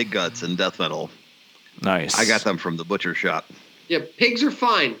pig guts in death metal. Nice. I got them from the butcher shop. Yeah, pigs are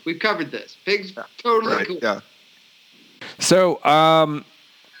fine. We've covered this. Pigs, totally Right, cool. yeah. So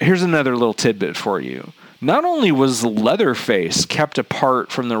here's another little tidbit for you. Not only was Leatherface kept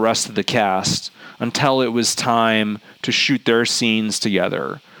apart from the rest of the cast until it was time to shoot their scenes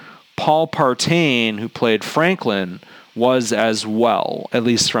together, Paul Partain, who played Franklin, was as well, at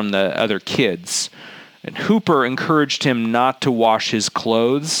least from the other kids. And Hooper encouraged him not to wash his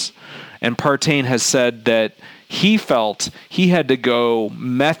clothes, and Partain has said that he felt he had to go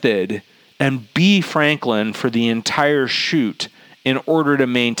method and be Franklin for the entire shoot in order to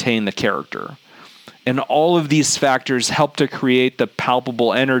maintain the character. And all of these factors help to create the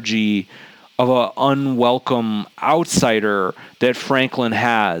palpable energy of an unwelcome outsider that Franklin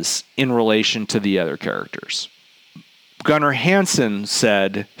has in relation to the other characters. Gunnar Hansen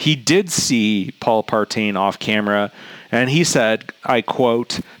said he did see Paul Partain off camera, and he said, I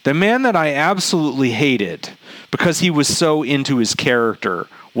quote, "The man that I absolutely hated because he was so into his character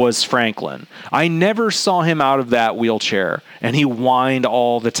was Franklin. I never saw him out of that wheelchair, and he whined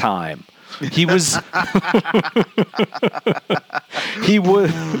all the time. He was, he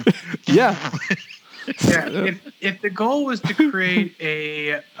would, yeah." Yeah, if the goal was to create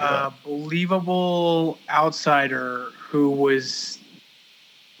a believable outsider who was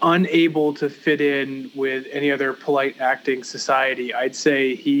unable to fit in with any other polite acting society, I'd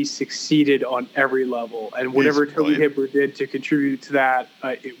say he succeeded on every level. And whatever Toby Hipper did to contribute to that,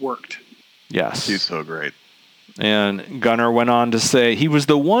 it worked. Yes. He's so great. And Gunnar went on to say, he was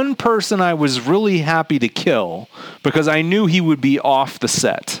the one person I was really happy to kill because I knew he would be off the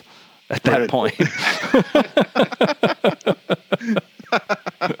set at that point.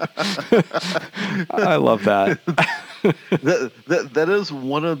 I love that. That is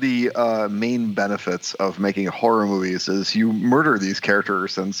one of the main benefits of making horror movies is you murder these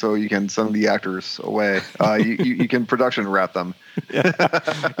characters, and so you can send the actors away. You can production wrap them. Yeah,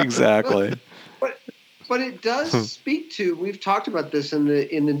 exactly. But it does speak to, we've talked about this in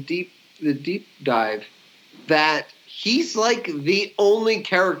the deep dive, that he's like the only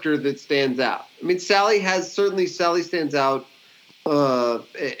character that stands out. I mean, Sally stands out,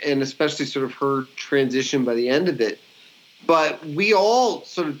 and especially sort of her transition by the end of it. But we all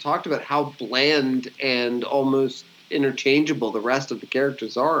sort of talked about how bland and almost interchangeable the rest of the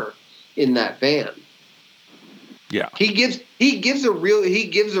characters are in that van. Yeah, he gives a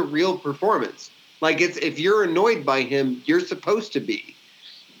real performance. Like, it's, if you're annoyed by him, you're supposed to be.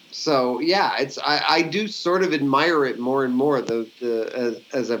 So yeah, I do sort of admire it more and more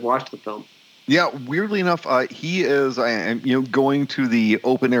as I've watched the film. Yeah, weirdly enough, he is going to the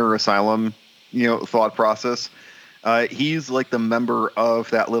open air asylum, thought process. He's like the member of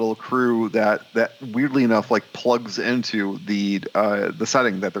that little crew that weirdly enough like plugs into the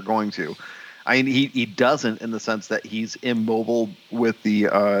setting that they're going to. I mean, he doesn't in the sense that he's immobile with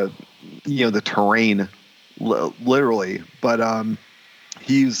the the terrain, literally, but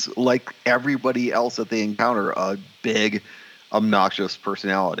he's like everybody else that they encounter, a big, obnoxious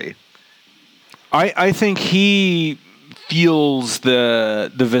personality. I think he feels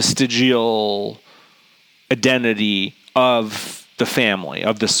the vestigial identity of the family,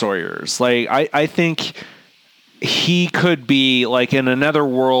 of the Sawyers. Like, I think he could be like in another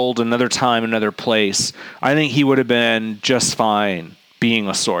world, another time, another place. I think he would have been just fine being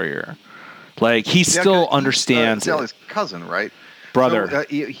a Sawyer. Like, he still understands Sally's cousin, right? Brother. So,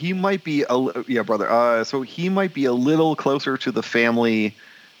 he might be brother. So he might be a little closer to the family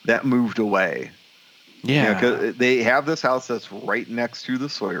that moved away. Yeah, 'cause they have this house that's right next to the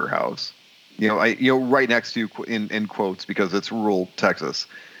Sawyer house. Right next to in quotes because it's rural Texas.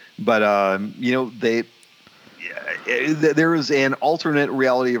 But there is an alternate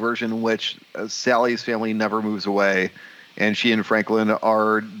reality version in which Sally's family never moves away, and she and Franklin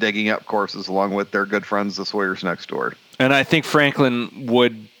are digging up corpses along with their good friends, the Sawyers next door. And I think Franklin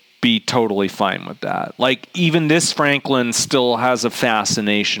would be totally fine with that. Like, even this Franklin still has a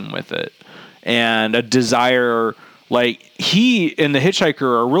fascination with it and a desire. Like, he and the hitchhiker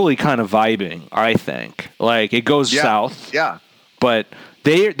are really kind of vibing, I think. Like, it goes south. Yeah. but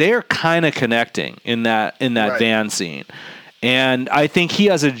they are kind of connecting in that Right. van scene. And I think he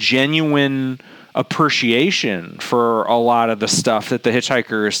has a genuine appreciation for a lot of the stuff that the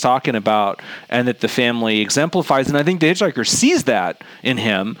hitchhiker is talking about and that the family exemplifies. And I think the hitchhiker sees that in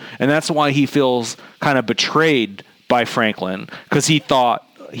him. And that's why he feels kind of betrayed by Franklin, because he thought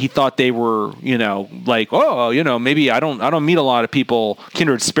they were, like, oh, maybe I don't meet a lot of people,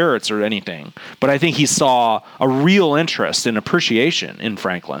 kindred spirits or anything. But I think he saw a real interest and appreciation in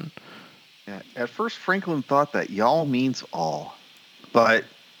Franklin. Yeah, at first, Franklin thought that y'all means all, but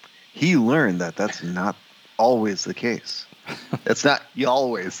he learned that that's not always the case. It's not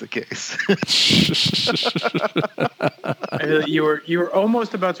always the case. You were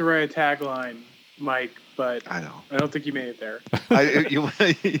almost about to write a tagline, Mike, but I know. I don't think you made it there. You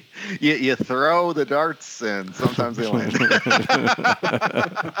throw the darts, and sometimes they land.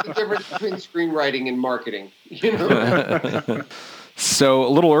 The difference between screenwriting and marketing, So a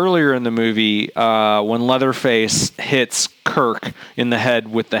little earlier in the movie, when Leatherface hits Kirk in the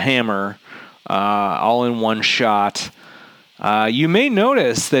head with the hammer, all in one shot, you may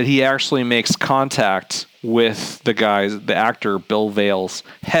notice that he actually makes contact with the actor Bill Vale's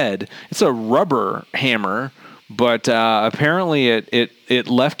head. It's a rubber hammer, but apparently it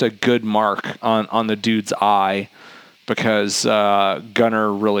left a good mark on the dude's eye, because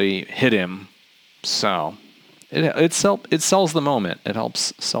Gunnar really hit him. So it sells the moment. It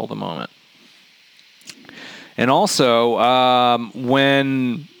helps sell the moment. And also,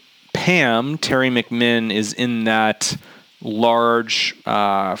 when Pam, Terry McMinn, is in that large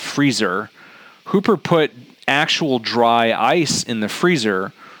freezer, Hooper put actual dry ice in the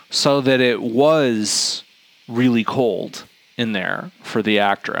freezer so that it was really cold in there for the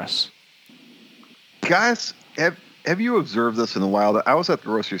actress. Guys, have you observed this in the wild? I was at the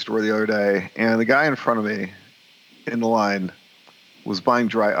grocery store the other day, and the guy in front of me in the line was buying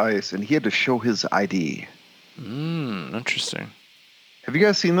dry ice, and he had to show his ID. Interesting. Have you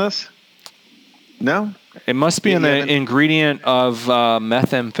guys seen this? No? It must be an Yeah, ingredient of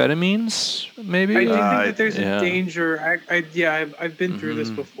methamphetamines, maybe? I do think that there's yeah. a danger. I've been through this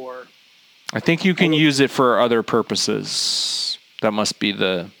before. I think you can use it for other purposes. That must be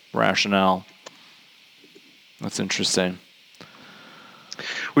the rationale. That's interesting.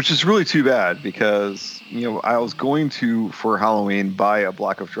 Which is really too bad, because I was going to, for Halloween, buy a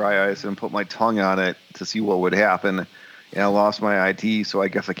block of dry ice and put my tongue on it to see what would happen, and I lost my ID, so I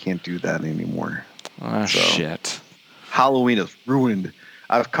guess I can't do that anymore. Shit. Halloween is ruined.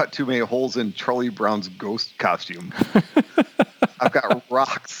 I've cut too many holes in Charlie Brown's ghost costume. I've got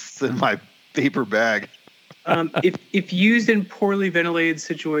rocks in my paper bag. If used in poorly ventilated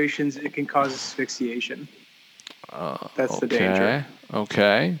situations, it can cause asphyxiation. That's the danger.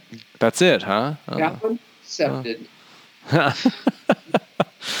 Okay. That's it, huh? Kaplan? Accepted.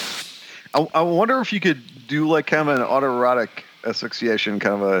 I wonder if you could do like kind of an autoerotic asphyxiation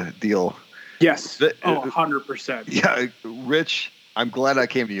kind of a deal. Yes. 100%. Yeah, Rich, I'm glad I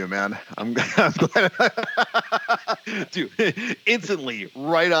came to you, man. I'm glad. Dude, instantly,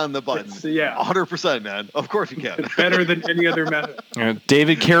 right on the button. 100%, man. Of course you can. Better than any other method.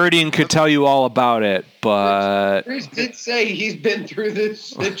 David Carradine could tell you all about it, but Chris did say he's been through this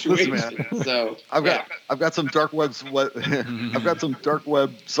situation. Listen, so I've got some dark web I've got some dark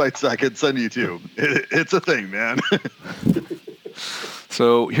web sites I could send you to. It's a thing, man.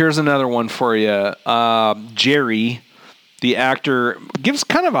 So here's another one for you. Jerry, the actor, gives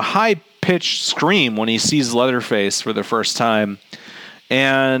kind of a high-pitched scream when he sees Leatherface for the first time.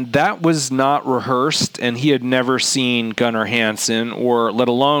 And that was not rehearsed, and he had never seen Gunnar Hansen, or let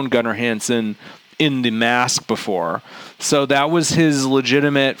alone Gunnar Hansen, in The Mask before. So that was his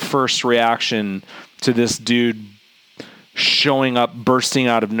legitimate first reaction to this dude showing up, bursting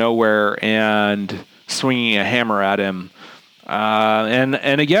out of nowhere, and swinging a hammer at him.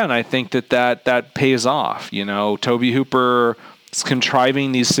 And again, I think that pays off. Tobe Hooper is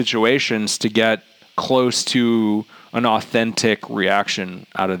contriving these situations to get close to an authentic reaction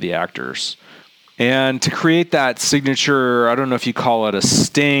out of the actors. And to create that signature, I don't know if you call it a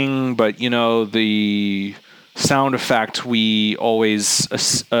sting, but the sound effect we always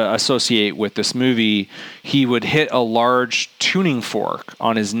associate with this movie, he would hit a large tuning fork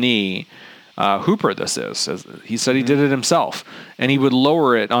on his knee. Hooper, this is. He said he did it himself. And he would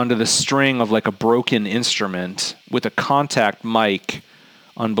lower it onto the string of like a broken instrument with a contact mic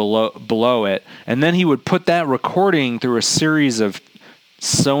on below it. And then he would put that recording through a series of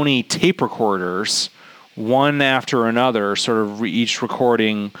Sony tape recorders one after another, sort of each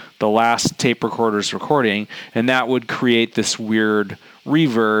recording the last tape recorder's recording, and that would create this weird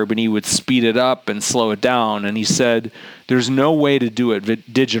reverb, and he would speed it up and slow it down. And he said there's no way to do it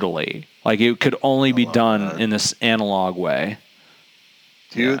digitally. Like, it could only be done in this analog way.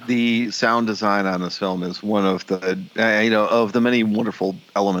 Dude, the sound design on this film is one of the of the many wonderful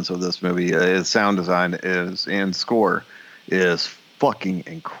elements of this movie. Sound design is and score is fucking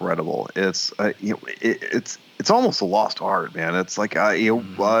incredible. It's it's almost a lost art, man. It's like you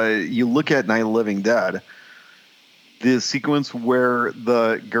look at Night of the Living Dead, the sequence where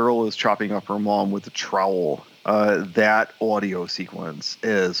the girl is chopping up her mom with a trowel. That audio sequence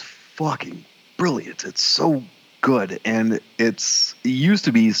is fucking brilliant. It's so good, and it used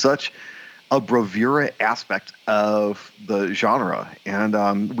to be such a bravura aspect of the genre,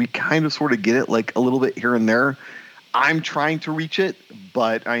 and we kind of sort of get it like a little bit here and there. I'm trying to reach it,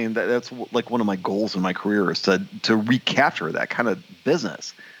 but I mean that's like one of my goals in my career is to recapture that kind of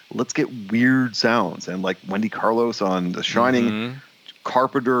business. Let's get weird sounds, and like Wendy Carlos on The Shining,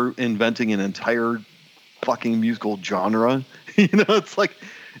 Carpenter inventing an entire fucking musical genre. It's like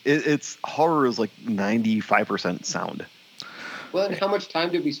it's horror is like 95% sound. Well, and how much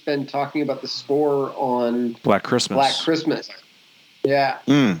time did we spend talking about the score on Black Christmas? Yeah.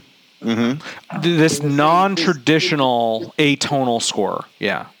 This non-traditional atonal score.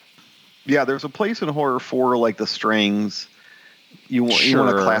 Yeah. Yeah, there's a place in horror for like the strings. You want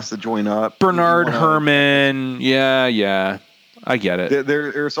to class the joint up. Bernard Herrmann. Yeah. I get it.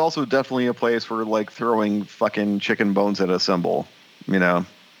 There's also definitely a place for like throwing fucking chicken bones at a cymbal.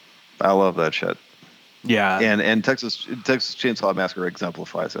 I love that shit. Yeah. And Texas Chainsaw Massacre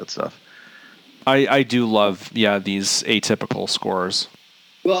exemplifies that stuff. I do love, these atypical scores.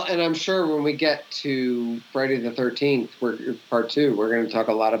 Well, and I'm sure when we get to Friday the 13th, part 2, we're going to talk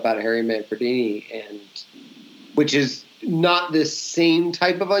a lot about Harry Manfredini, which is not the same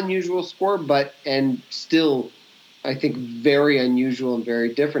type of unusual score, and still, I think, very unusual and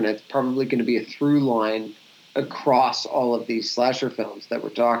very different. It's probably going to be a through line across all of these slasher films that we're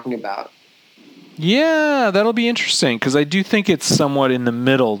talking about. Yeah, that'll be interesting, because I do think it's somewhat in the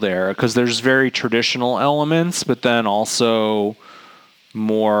middle there, because there's very traditional elements, but then also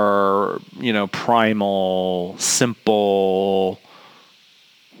more, primal, simple,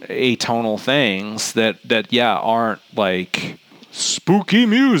 atonal things that aren't like spooky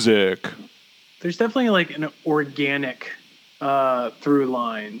music. There's definitely like an organic through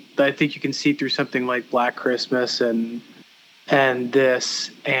line that I think you can see through something like Black Christmas and this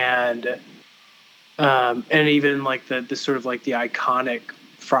and even like the sort of like the iconic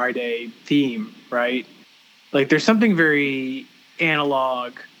Friday theme, right? Like there's something very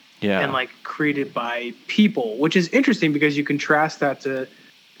analog and like created by people, which is interesting because you contrast that to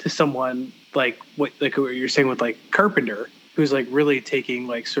someone like what you're saying with like Carpenter, who's like really taking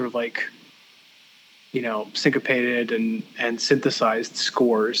like sort of like syncopated and synthesized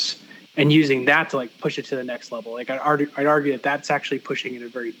scores and using that to like push it to the next level. Like I'd argue that that's actually pushing in a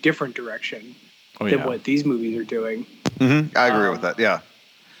very different direction than what these movies are doing. Mm-hmm. I agree with that. Yeah.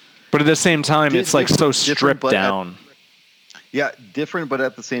 But at the same time, it's like so stripped down. Different, but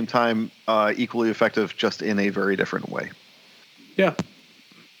at the same time, equally effective, just in a very different way. Yeah.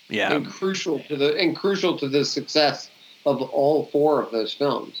 Yeah. And crucial to the success of all 4 of those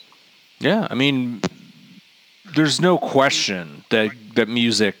films. Yeah, I mean, there's no question that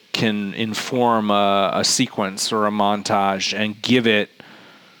music can inform a sequence or a montage and give it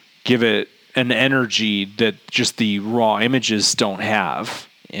an energy that just the raw images don't have.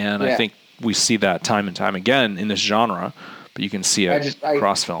 And I think we see that time and time again in this genre, but you can see it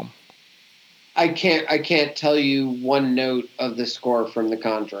across film. I can't tell you one note of the score from The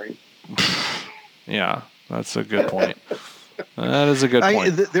Conjuring. Yeah, that's a good point. That is a good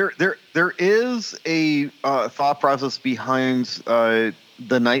point. There is a thought process behind the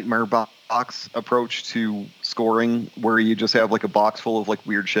Nightmare Box approach to scoring, where you just have like a box full of like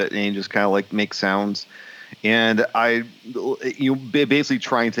weird shit and you just kind of like make sounds. And basically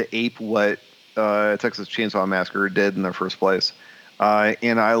trying to ape what Texas Chainsaw Massacre did in the first place.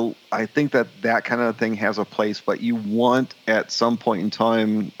 And I think that kind of thing has a place, but you want at some point in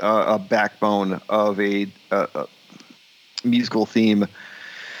time a backbone of a musical theme.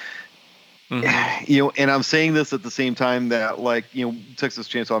 Mm-hmm. And I'm saying this at the same time that Texas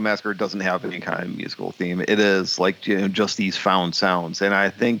Chainsaw Massacre doesn't have any kind of musical theme. It is just these found sounds. And I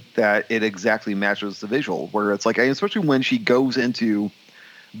think that it exactly matches the visual, where it's like, especially when she goes into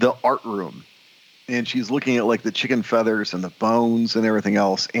the art room and she's looking at like the chicken feathers and the bones and everything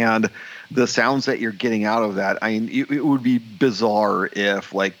else, and the sounds that you're getting out of that. I mean, it would be bizarre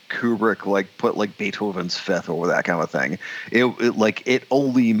if like Kubrick like put like Beethoven's Fifth or that kind of thing. It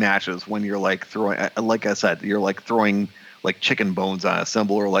only matches when you're like throwing, like I said, you're like throwing like chicken bones on a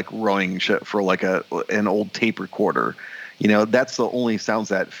cymbal, or like rowing shit for like an old tape recorder. You know, that's the only sounds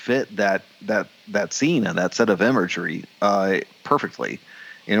that fit that scene and that set of imagery perfectly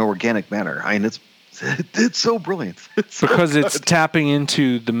in an organic manner. I mean, it's so brilliant. Because it's tapping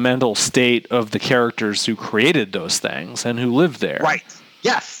into the mental state of the characters who created those things and who live there. Right.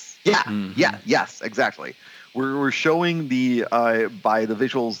 Yes. Yeah. Mm-hmm. Yeah. Yes. Exactly. We're showing by the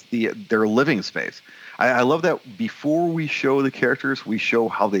visuals their living space. I love that before we show the characters, we show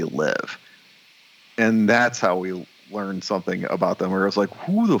how they live, and that's how we learn something about them. Where it's like,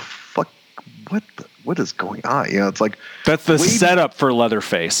 who the fuck? What is going on? You know, it's like that's the setup for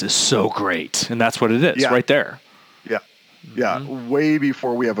Leatherface is so great, and that's what it is right there. Yeah, yeah. Mm-hmm. Way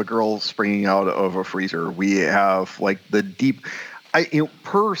before we have a girl springing out of a freezer, we have like the deep.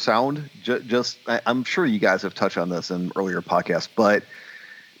 Per sound, I'm sure you guys have touched on this in earlier podcasts, but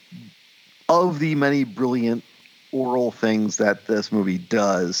of the many brilliant oral things that this movie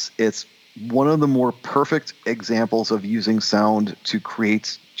does, it's one of the more perfect examples of using sound to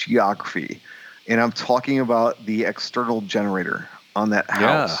create geography. And I'm talking about the external generator on that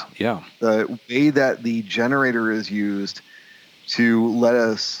house. Yeah. The way that the generator is used to let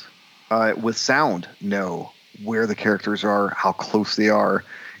us, with sound, know where the characters are, how close they are,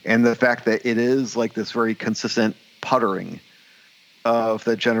 and the fact that it is like this very consistent puttering of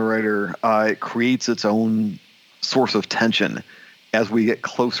the generator creates its own source of tension as we get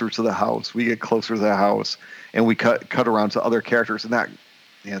closer to the house. We get closer to the house, and we cut around to other characters, and that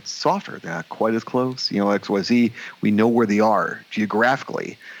it's softer. They're not quite as close. You know, XYZ. We know where they are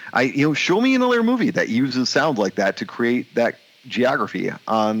geographically. Show me another movie that uses sound like that to create that geography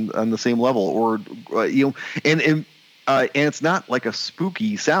on the same level, or and it's not like a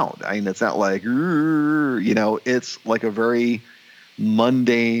spooky sound. I mean, it's not like it's like a very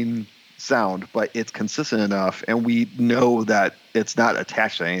mundane sound, but it's consistent enough, and we know that it's not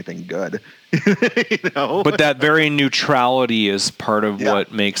attached to anything good. But that very neutrality is part of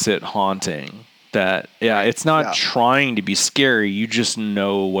what makes it haunting. That it's not trying to be scary. You just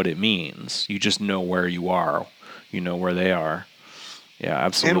know what it means. You just know where you are. You know where they are. Yeah,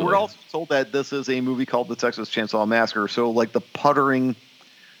 absolutely. And we're also told that this is a movie called The Texas Chainsaw Massacre. So like the puttering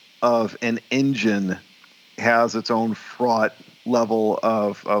of an engine has its own fraught level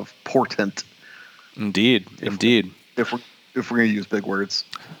of portent. Indeed. If we're going to use big words.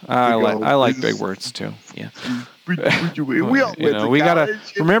 I like big words too. Yeah. We gotta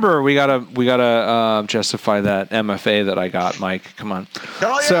remember. We gotta justify that MFA that I got, Mike. Come on.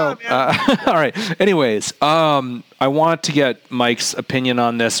 Hell yeah, all right. Anyways, I want to get Mike's opinion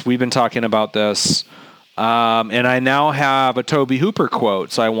on this. We've been talking about this, and I now have a Tobe Hooper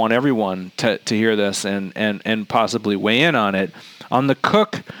quote. So I want everyone to hear this and possibly weigh in on it on the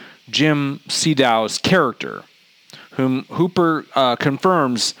cook Jim Sedow's character, whom Hooper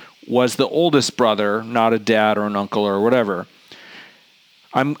confirms was the oldest brother, not a dad or an uncle or whatever.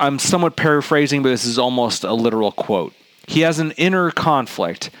 I'm somewhat paraphrasing, but this is almost a literal quote. He has an inner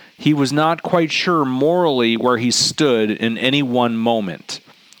conflict. He was not quite sure morally where he stood in any one moment.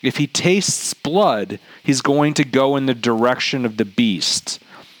 If he tastes blood, he's going to go in the direction of the beast.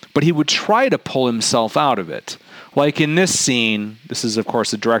 But he would try to pull himself out of it. Like in this scene, this is, of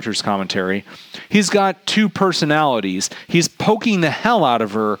course, the director's commentary, he's got two personalities. He's poking the hell out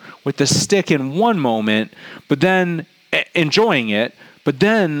of her with the stick in one moment, but then enjoying it, but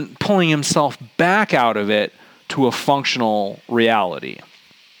then pulling himself back out of it to a functional reality.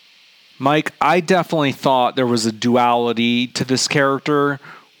 Mike, I definitely thought there was a duality to this character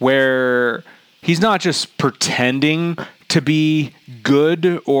where he's not just pretending to be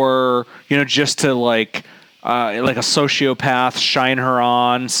good or, just to like a sociopath shine her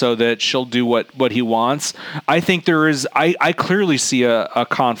on so that she'll do what he wants. I think there is, I clearly see a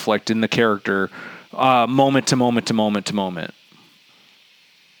conflict in the character, moment to moment to moment to moment.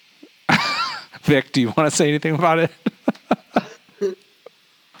 Vic, do you want to say anything about it?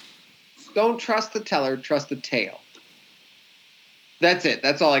 Don't trust the teller, trust the tale. That's it.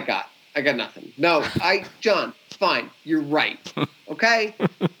 That's all I got. I got nothing. No, John, fine. You're right. Okay?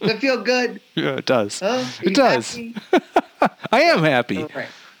 Does it feel good? Yeah, it does. Huh? It does. I am happy. Right.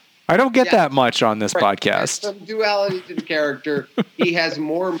 I don't get that much on this podcast. There's some duality to the character. He has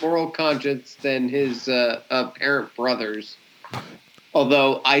more moral conscience than his apparent brothers.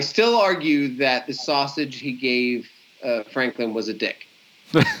 Although I still argue that the sausage he gave Franklin was a dick.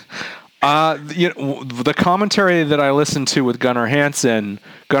 The commentary that I listened to with Gunnar Hansen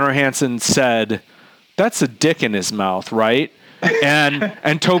said, "That's a dick in his mouth, right?"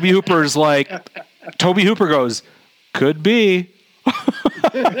 And Toby Hooper's like, Toby Hooper goes, "Could be."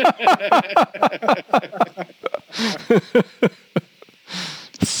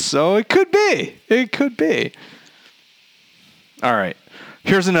 So it could be. It could be. All right.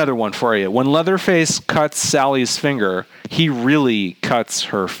 Here's another one for you. When Leatherface cuts Sally's finger, he really cuts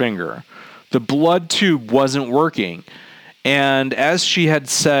her finger. The blood tube wasn't working. And as she had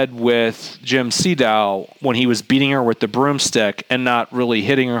said with Jim Sedow, when he was beating her with the broomstick and not really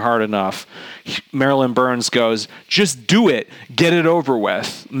hitting her hard enough, Marilyn Burns goes, "Just do it. Get it over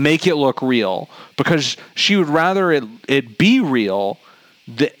with. Make it look real." Because she would rather it be real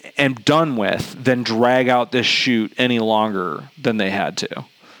and done with than drag out this shoot any longer than they had to.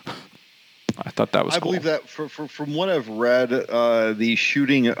 I thought that was cool. I believe that from what I've read, the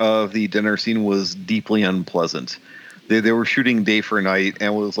shooting of the dinner scene was deeply unpleasant. They were shooting day for night,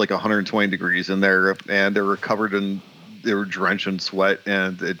 and it was like 120 degrees in there, and they were drenched in sweat,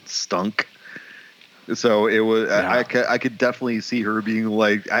 and it stunk. So it was. Yeah. I could definitely see her being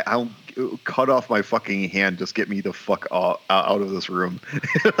like, "I'll cut off my fucking hand. Just get me the fuck out of this room."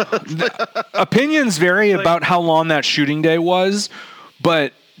 Opinions vary about how long that shooting day was,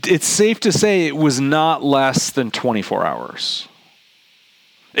 but it's safe to say it was not less than 24 hours.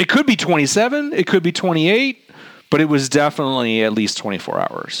 It could be 27. It could be 28. But it was definitely at least 24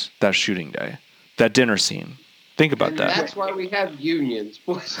 hours, that shooting day, that dinner scene. Think about that. That's why we have unions,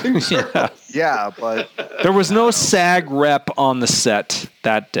 boys and girls. Yeah, but there was no SAG rep on the set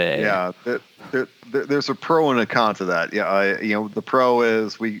that day. Yeah, there's a pro and a con to that. Yeah, the pro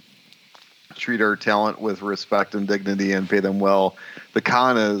is we treat our talent with respect and dignity and pay them well. The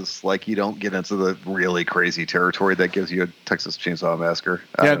con is like you don't get into the really crazy territory that gives you a Texas Chainsaw Massacre.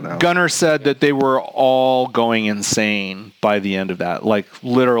 I don't know. Gunnar said that they were all going insane by the end of that. Like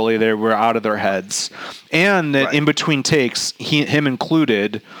literally, they were out of their heads, and that in between takes, him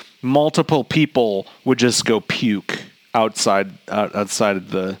included, multiple people would just go puke outside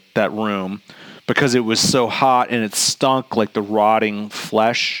of that room because it was so hot and it stunk like the rotting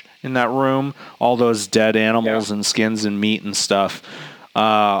flesh in that room, all those dead animals and skins and meat and stuff,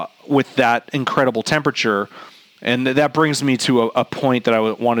 with that incredible temperature. And that brings me to a point that I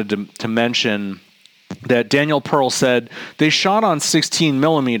wanted to mention, that Daniel Pearl said they shot on 16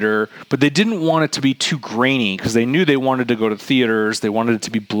 millimeter, but they didn't want it to be too grainy because they knew they wanted to go to theaters. They wanted it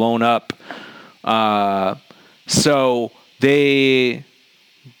to be blown up. So they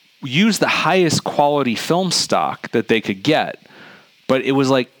used the highest quality film stock that they could get. But it was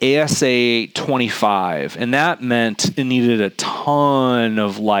like ASA 25, and that meant it needed a ton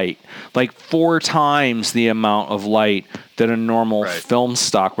of light, like 4 times the amount of light that a normal film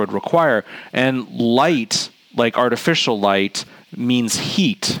stock would require. And light, like artificial light, means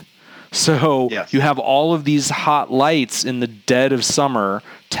heat. So you have all of these hot lights in the dead of summer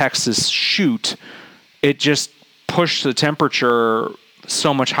Texas shoot. It just pushed the temperature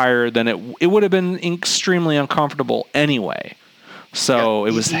so much higher than it would have been extremely uncomfortable anyway. So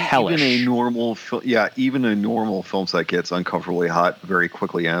it was hellish. Even a normal film set gets uncomfortably hot very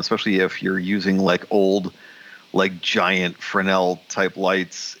quickly, and especially if you're using like old, like giant Fresnel type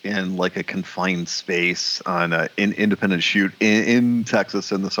lights in like a confined space on an independent shoot in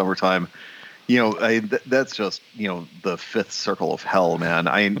Texas in the summertime. That's just the fifth circle of hell, man.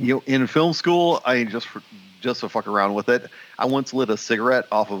 In film school, just to fuck around with it, I once lit a cigarette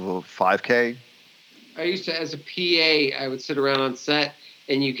off of a 5K. I used to, as a PA, I would sit around on set,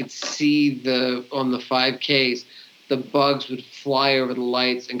 and you could see on the 5Ks, the bugs would fly over the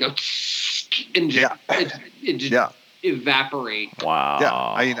lights and go, and just evaporate. Wow.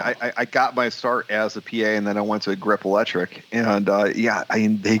 Yeah, I got my start as a PA, and then I went to Grip Electric, and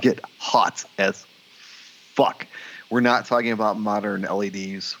they get hot as fuck. We're not talking about modern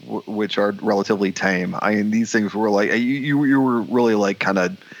LEDs, which are relatively tame. These things were like you were really like kind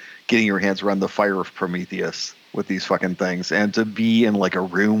of getting your hands around the fire of Prometheus with these fucking things, and to be in like a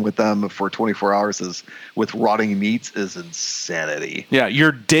room with them for 24 hours with rotting meats is insanity. Yeah,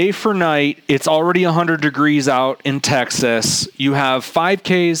 you're day for night. It's already 100 degrees out in Texas. You have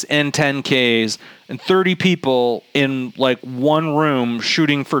 5Ks and 10Ks and 30 people in like one room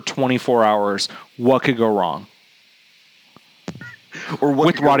shooting for 24 hours. What could go wrong? Or what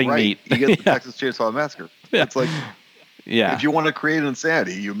with rotting meat? You get the Texas Chainsaw Massacre. Yeah. It's like, if you want to create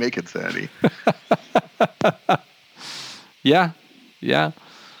insanity, you make insanity. Yeah.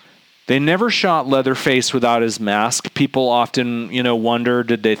 They never shot Leatherface without his mask. People often, wonder,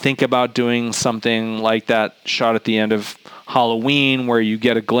 did they think about doing something like that shot at the end of Halloween, where you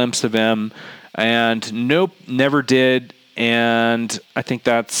get a glimpse of him. And nope, never did. And I think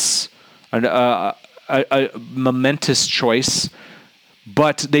that's a momentous choice.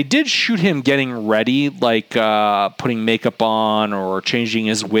 But they did shoot him getting ready, like putting makeup on or changing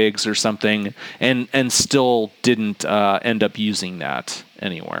his wigs or something, and still didn't end up using that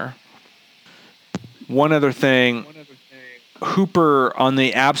anywhere. One other thing, Hooper, on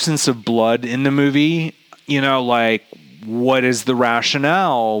the absence of blood in the movie, like, what is the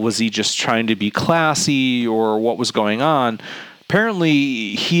rationale? Was he just trying to be classy, or what was going on?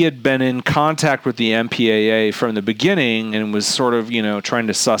 Apparently, he had been in contact with the MPAA from the beginning and was sort of, trying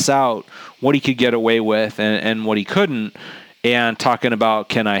to suss out what he could get away with and what he couldn't, and talking about,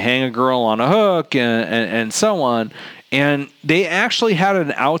 can I hang a girl on a hook, and so on. And they actually had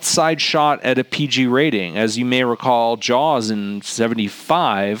an outside shot at a PG rating. As you may recall, Jaws in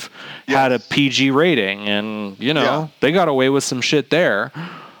 75 had a PG rating, and, they got away with some shit there.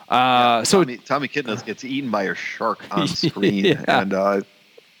 So Tommy Kidness gets eaten by a shark on screen, and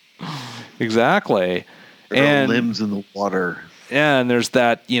exactly, and limbs in the water. Yeah, and there's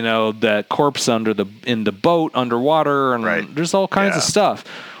that that corpse in the boat underwater, and there's all kinds of stuff.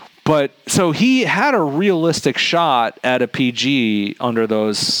 But so he had a realistic shot at a PG under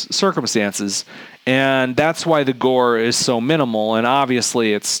those circumstances. And that's why the gore is so minimal. And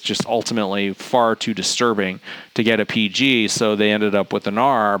obviously, it's just ultimately far too disturbing to get a PG. So they ended up with an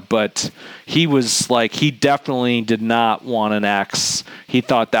R. But he was like, he definitely did not want an X. He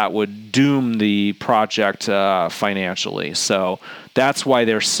thought that would doom the project financially. So that's why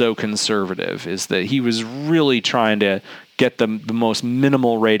they're so conservative, is that he was really trying to get the most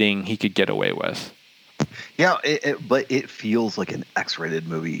minimal rating he could get away with. Yeah, but it feels like an X-rated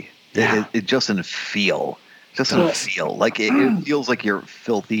movie. Yeah. It just doesn't feel. Like it feels like you're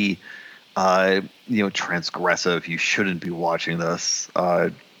filthy, transgressive. You shouldn't be watching this.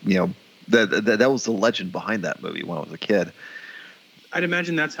 That was the legend behind that movie when I was a kid. I'd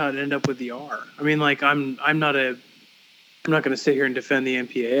imagine that's how it ended up with the R. I mean, like I'm not going to sit here and defend the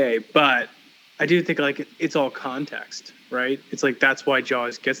MPAA, but I do think like it's all context, right? It's like that's why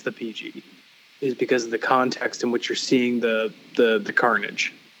Jaws gets the PG, is because of the context in which you're seeing the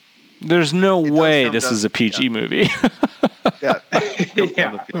carnage. There's no way this is a PG movie. Yeah.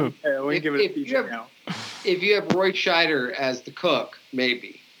 We give it a PG now. If you have Roy Scheider as the cook,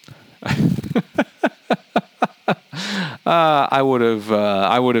 maybe. I would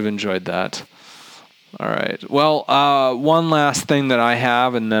have enjoyed that. All right. Well, one last thing that I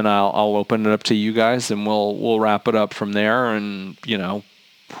have, and then I'll open it up to you guys, and we'll wrap it up from there. And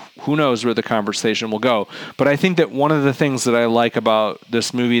who knows where the conversation will go. But I think that one of the things that I like about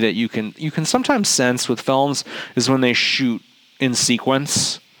this movie that you can sometimes sense with films is when they shoot in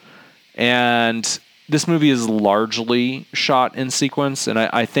sequence. And this movie is largely shot in sequence, and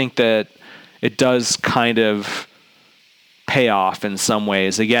I think that it does kind of pay off in some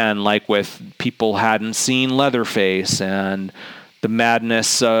ways. Again, like with people hadn't seen Leatherface and the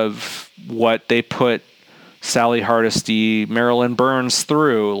madness of what they put Sally Hardesty, Marilyn Burns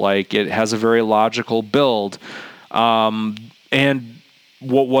through. Like, it has a very logical build. And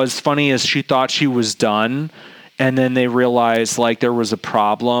what was funny is she thought she was done, and then they realized like there was a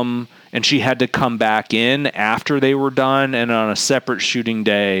problem, and she had to come back in after they were done, and on a separate shooting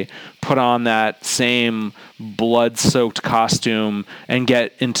day put on that same blood-soaked costume and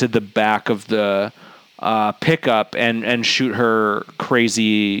get into the back of the pickup and shoot her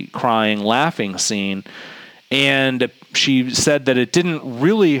crazy crying laughing scene. And she said that it didn't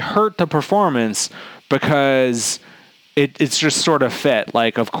really hurt the performance because it's just sort of fit.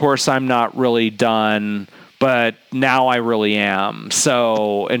 Like, of course I'm not really done, but now I really am.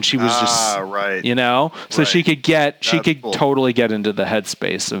 So, and she was just, right. So she could cool. totally get into the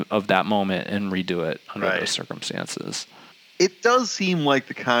headspace of that moment and redo it under Right. those circumstances. It does seem like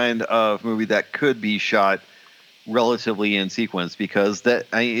the kind of movie that could be shot relatively in sequence, because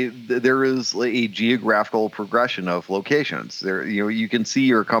there is a geographical progression of locations. There, you can see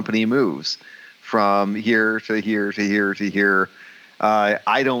your company moves from here to here to here to here.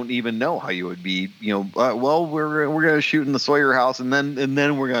 I don't even know how you would be. Well, we're going to shoot in the Sawyer house, and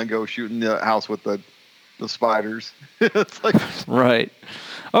then we're going to go shoot in the house with the spiders. It's like, right.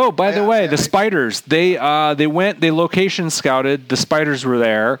 Oh, by the way, the spiders, they location scouted. The spiders were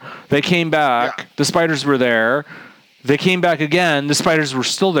there. They came back. Yeah. The spiders were there. They came back again. The spiders were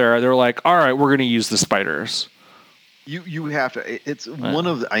still there. They were like, all right, we're going to use the spiders. You have to. It's one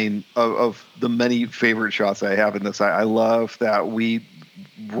of the many favorite shots I have in this. I love that we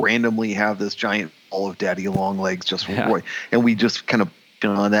randomly have this giant ball of daddy long legs just from Roy, and we just kind of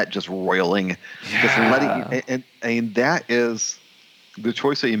on that, just roiling, just letting, and that is the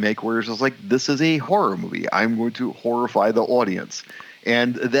choice that you make, where it's just like, this is a horror movie. I'm going to horrify the audience.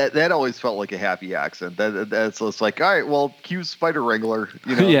 And that always felt like a happy accident. That's just like, all right, well, cue Spider Wrangler.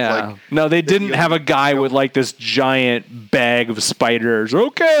 Yeah. Like, no, they didn't have a guy with like this giant bag of spiders.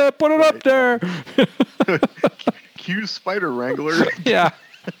 Okay, put it up there. Cue Spider Wrangler. Yeah.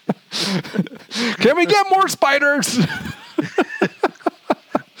 Can we get more spiders?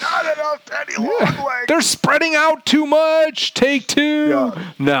 Not enough Daddy Longlegs. They're spreading out too much. Take two.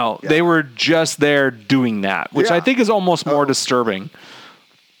 Yeah. No, they were just there doing that, which I think is almost more disturbing.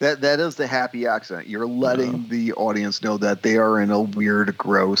 That is the happy accident. You're letting the audience know that they are in a weird,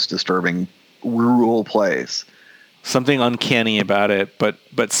 gross, disturbing, rural place. Something uncanny about it, but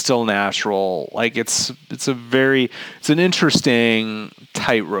still natural. Like it's an interesting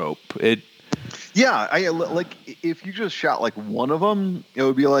tightrope. Yeah, I like if you just shot like one of them, it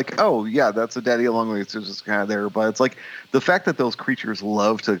would be like, oh yeah, that's a Daddy Longlegs. It's just kind of there, but it's like the fact that those creatures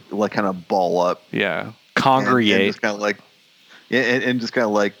love to like kind of ball up, congregate, and just kind of like, and just kind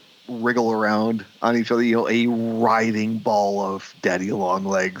of like wriggle around on each other. A writhing ball of Daddy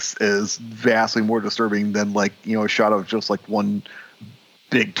Longlegs is vastly more disturbing than like a shot of just like one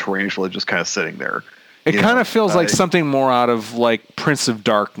big tarantula just kind of sitting there. It kind of feels like something more out of like Prince of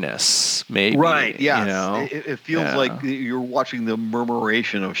Darkness, maybe. Right. Yeah. It feels like you're watching the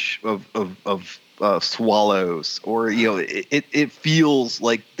murmuration of swallows, or it feels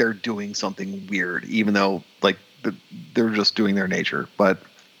like they're doing something weird, even though like they're just doing their nature. But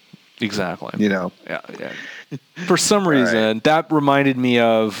exactly. Yeah. For some reason, that reminded me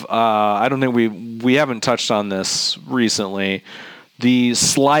of. I don't think we haven't touched on this recently. The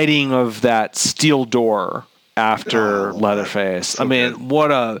sliding of that steel door after Leatherface. So I mean,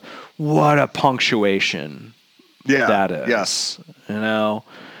 good. What a punctuation that is. Yeah.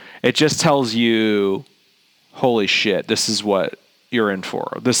 It just tells you, holy shit, this is what you're in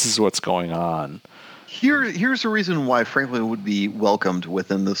for. This is what's going on. Here's the reason why Franklin would be welcomed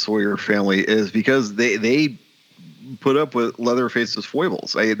within the Sawyer family is because they put up with Leatherface's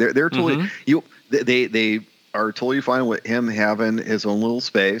foibles. They're totally they are totally fine with him having his own little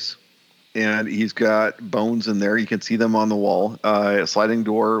space, and he's got bones in there. You can see them on the wall. A sliding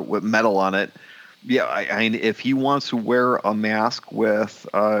door with metal on it. Yeah, I mean, if he wants to wear a mask with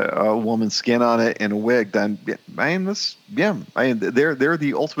a woman's skin on it and a wig, then they're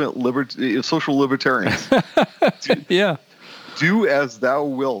the ultimate social libertarians. Do as thou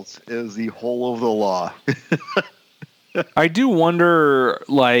wilt is the whole of the law. I do wonder,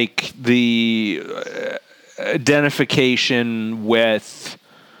 like the identification with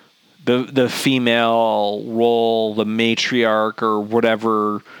the female role, the matriarch or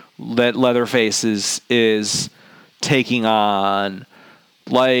whatever that Leatherface is taking on.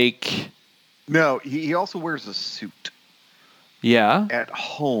 Like, no, he also wears a suit. Yeah, at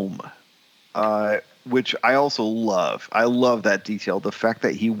home, which I also love. I love that detail. The fact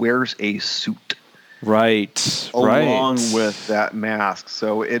that he wears a suit. Right. Along with that mask.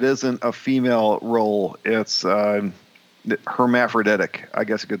 So it isn't a female role. It's hermaphroditic, I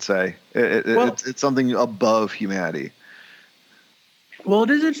guess you could say. It's something above humanity. Well,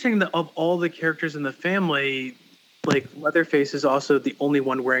 it is interesting that of all the characters in the family, like Leatherface is also the only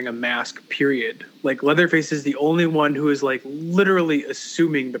one wearing a mask, period. Like Leatherface is the only one who is like literally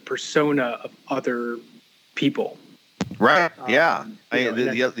assuming the persona of other people. Right. Yeah.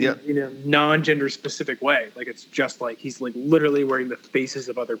 In a non-gender specific way. Like it's just like he's like literally wearing the faces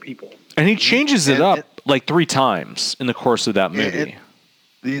of other people. And he changes it up like 3 times in the course of that movie.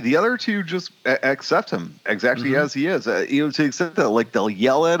 The other two just accept him exactly as he is. To accept that, like they'll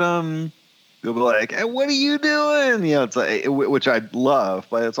yell at him. They'll be like, "Hey, what are you doing?" It's like, which I love,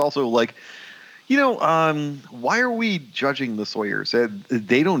 but it's also like, why are we judging the Sawyers?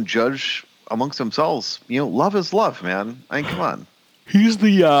 They don't judge amongst themselves. Love is love, man. I mean, come on. He's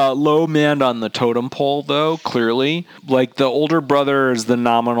the low man on the totem pole, though, clearly. Like, the older brother is the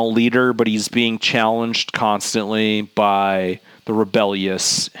nominal leader, but he's being challenged constantly by the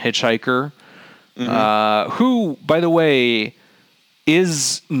rebellious hitchhiker, who, by the way,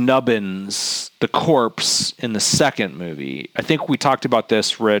 is Nubbins, the corpse, in the second movie. I think we talked about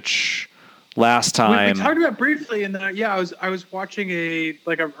this, Rich, last time. We talked about it briefly, and I was watching a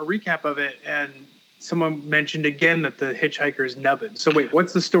recap of it, and someone mentioned again that the hitchhiker is Nubbins. So wait,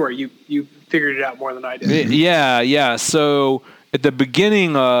 what's the story? You figured it out more than I did. Yeah. So at the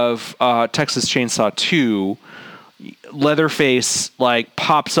beginning of Texas Chainsaw 2, Leatherface like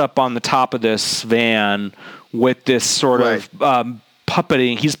pops up on the top of this van with this sort of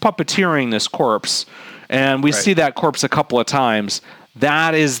puppeting. He's puppeteering this corpse, and we see that corpse a couple of times.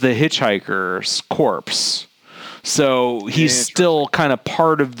 that is the hitchhiker's corpse. So he's still kind of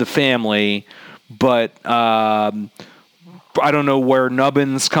part of the family, but I don't know where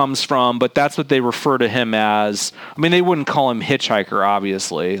Nubbins comes from, but that's what they refer to him as. I mean, they wouldn't call him Hitchhiker,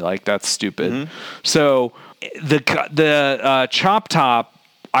 obviously. Like, that's stupid. Mm-hmm. So the Chop Top,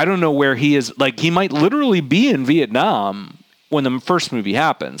 I don't know where he is. Like, he might literally be in Vietnam when the first movie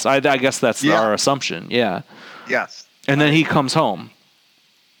happens. I guess that's our assumption. Yeah. Yes. And then he comes home.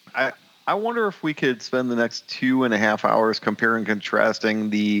 I wonder if we could spend the next 2.5 hours comparing and contrasting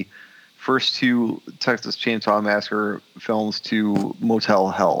the first two Texas Chainsaw Massacre films to Motel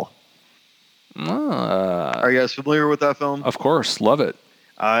Hell. Are you guys familiar with that film? Of course, love it.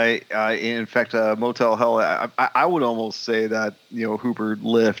 In fact, Motel Hell, I would almost say that, Hooper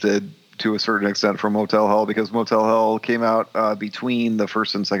lifted to a certain extent from Motel Hell, because Motel Hell came out between the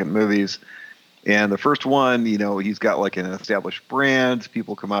first and second movies. And the first one, he's got like an established brand.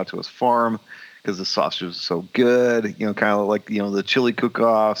 People come out to his farm because the sausage is so good. Kind of like, the chili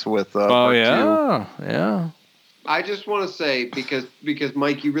cook-offs with yeah. I just want to say, because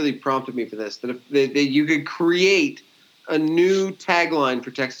Mike, you really prompted me for this, that if you could create a new tagline for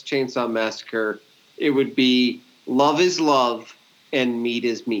Texas Chainsaw Massacre, it would be "Love is love and meat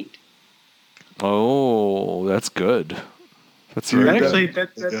is meat." Oh, that's good. That's right. Actually,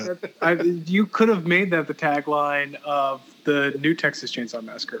 you could have made that the tagline of the new Texas Chainsaw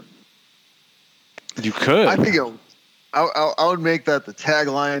Massacre. You could. I think I would make that the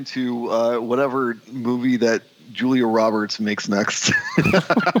tagline to whatever movie that Julia Roberts makes next.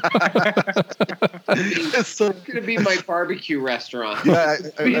 It's going to be my barbecue restaurant. Yeah,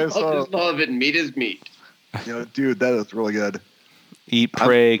 I saw. Love it. Meat is meat. Dude, that is really good. Eat,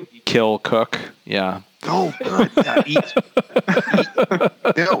 pray, kill, cook. Yeah. Oh, good.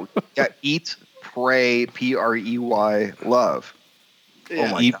 Yeah, eat, pray, P-R-E-Y, love. Yeah. Oh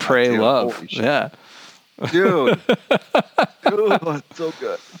my Eat, God, pray, dude. Love. Yeah. Dude, it's so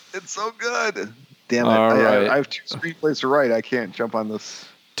good. It's so good. Damn it! I have 2 screenplays to write. I can't jump on this.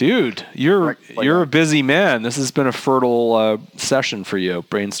 Dude, you're a busy man. This has been a fertile session for you,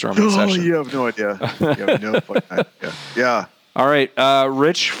 brainstorming session. You have no idea. You have no fucking idea. Yeah. All right,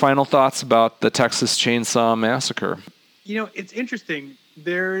 Rich, final thoughts about the Texas Chainsaw Massacre. It's interesting.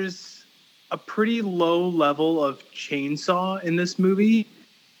 There's a pretty low level of chainsaw in this movie.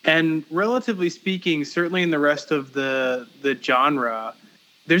 And relatively speaking, certainly in the rest of the genre,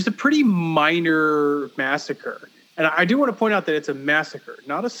 there's a pretty minor massacre. And I do want to point out that it's a massacre,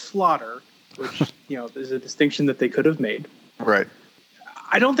 not a slaughter, which, is a distinction that they could have made. Right.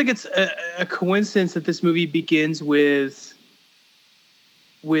 I don't think it's a coincidence that this movie begins with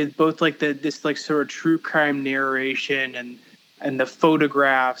both like this like sort of true crime narration and the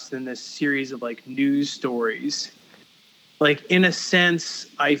photographs and this series of like news stories. Like, in a sense,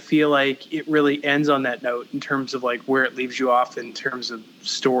 I feel like it really ends on that note in terms of like where it leaves you off in terms of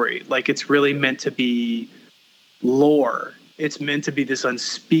story. Like, it's really meant to be lore. It's meant to be this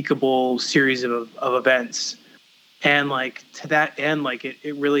unspeakable series of events. And like to that end, like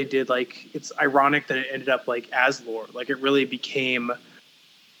it really did, like, it's ironic that it ended up like as lore. Like, it really became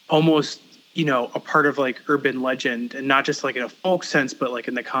almost, a part of like urban legend, and not just like in a folk sense, but like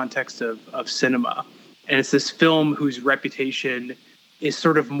in the context of cinema. And it's this film whose reputation is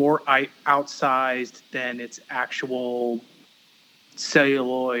sort of more outsized than its actual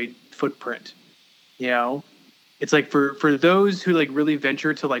celluloid footprint. It's like for those who like really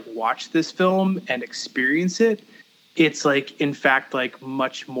venture to like watch this film and experience it, it's like in fact like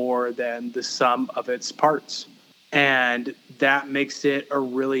much more than the sum of its parts. And that makes it a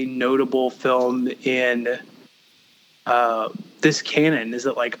really notable film in this canon. Is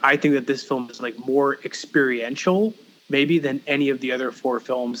that like, I think that this film is like more experiential maybe than any of the other 4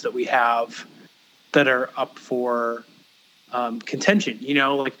 films that we have that are up for contention.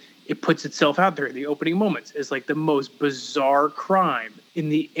 Like, it puts itself out there in the opening moments as like the most bizarre crime in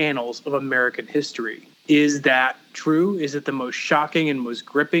the annals of American history. Is that true? Is it the most shocking and most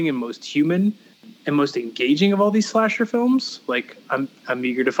gripping and most human and most engaging of all these slasher films? Like, I'm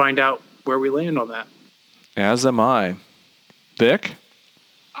eager to find out where we land on that. As am I. Vic?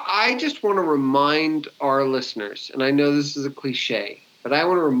 I just want to remind our listeners, and I know this is a cliche, but I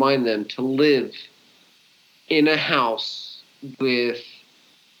want to remind them to live in a house with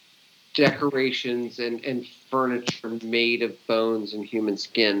decorations and furniture made of bones and human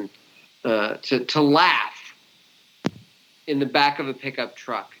skin, to laugh in the back of a pickup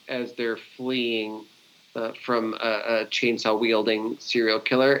truck as they're fleeing from a chainsaw-wielding serial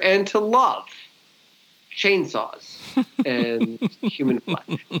killer, and to love chainsaws and human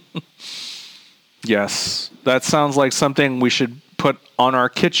flesh. Yes, that sounds like something we should put on our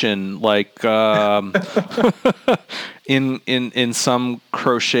kitchen, like in some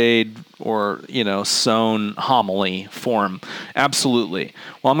crocheted or sewn homily form. Absolutely.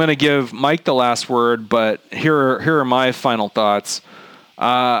 Well, I'm going to give Mike the last word, but here are my final thoughts.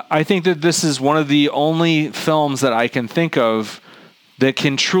 I think that this is one of the only films that I can think of that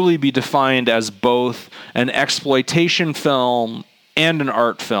can truly be defined as both an exploitation film and an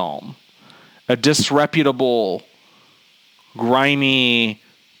art film. A disreputable, grimy,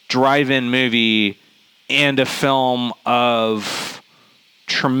 drive-in movie and a film of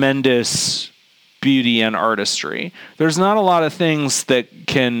tremendous beauty and artistry. There's not a lot of things that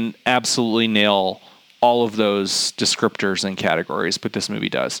can absolutely nail all of those descriptors and categories, but this movie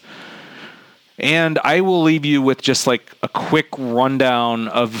does. And I will leave you with just like a quick rundown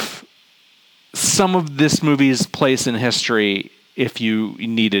of some of this movie's place in history if you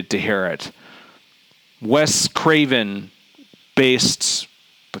needed to hear it. Wes Craven based,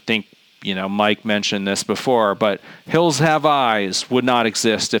 I think, Mike mentioned this before, but Hills Have Eyes would not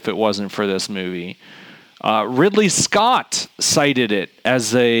exist if it wasn't for this movie. Ridley Scott cited it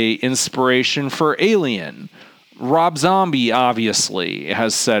as a inspiration for Alien. Rob Zombie obviously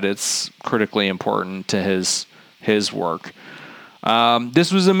has said it's critically important to his work.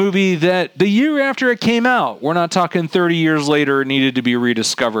 This was a movie that the year after it came out, we're not talking 30 years later, it needed to be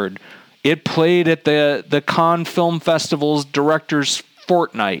rediscovered. It played at the Cannes Film Festival's Directors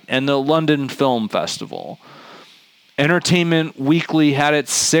Fortnight and the London Film Festival. Entertainment Weekly had it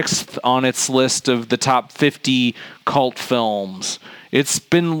 6th on its list of the top 50 cult films. It's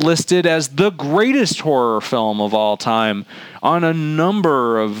been listed as the greatest horror film of all time on a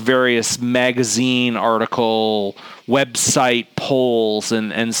number of various magazine article, website polls,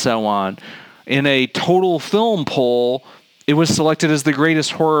 and so on. In a total film poll, it was selected as the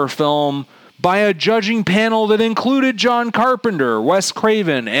greatest horror film by a judging panel that included John Carpenter, Wes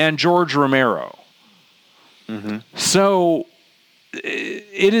Craven, and George Romero. Mm-hmm. So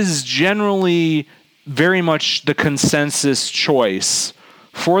it is generally very much the consensus choice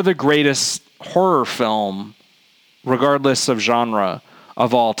for the greatest horror film, regardless of genre,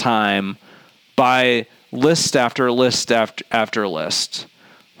 of all time, by list after list after list.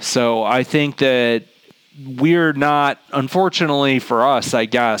 So I think that we're not, unfortunately for us, I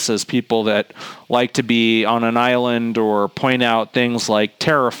guess, as people that like to be on an island or point out things like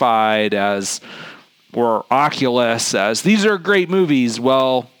Terrified or Oculus as these are great movies.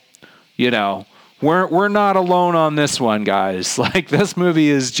 Well, we're not alone on this one, guys. Like, this movie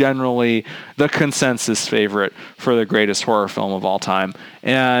is generally the consensus favorite for the greatest horror film of all time,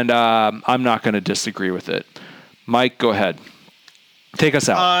 and I'm not going to disagree with it. Mike, go ahead. Take us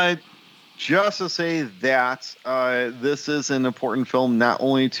out. Just to say that this is an important film not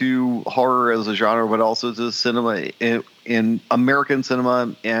only to horror as a genre, but also to cinema in American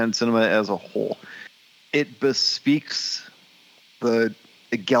cinema and cinema as a whole. It bespeaks the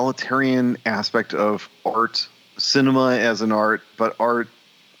egalitarian aspect of art, cinema as an art, but art,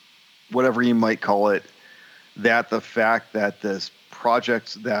 whatever you might call it, that the fact that this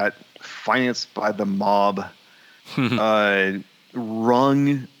project that financed by the mob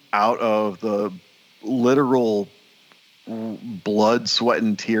wrung out of the literal blood, sweat,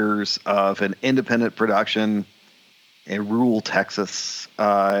 and tears of an independent production in rural Texas.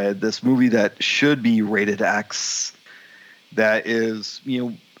 This movie that should be rated X, that is,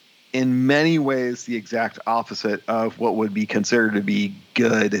 in many ways the exact opposite of what would be considered to be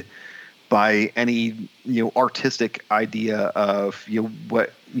good by any, artistic idea of,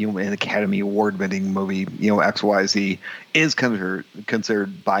 what, an Academy Award-winning movie, XYZ is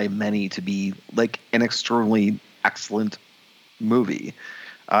considered by many to be like an extremely excellent movie.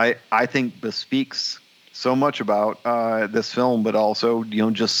 I think bespeaks so much about this film, but also,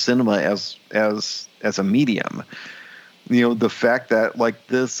 just cinema as a medium. The fact that like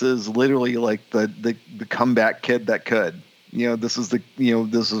this is literally like the comeback kid that could. This is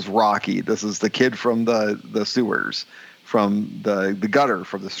this is Rocky. This is the kid from the sewers, from the gutter,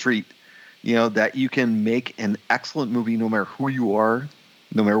 from the street. That you can make an excellent movie no matter who you are,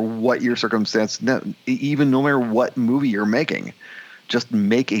 no matter what your circumstance, even no matter what movie you're making. Just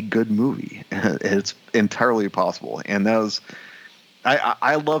make a good movie. It's entirely possible. And that was,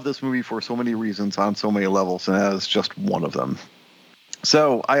 I love this movie for so many reasons on so many levels, and that is just one of them.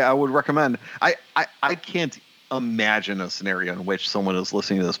 So I would recommend, I can't imagine a scenario in which someone is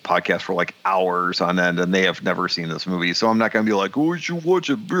listening to this podcast for like hours on end and they have never seen this movie. So I'm not going to be like, oh, you should watch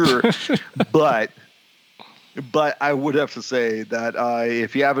it. But I would have to say that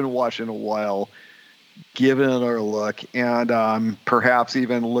if you haven't watched in a while, give it another look, and perhaps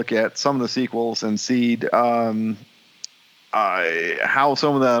even look at some of the sequels and see how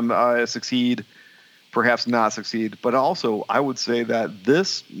some of them succeed, perhaps not succeed. But also, I would say that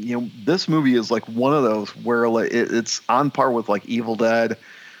this movie is like one of those where it's on par with like Evil Dead,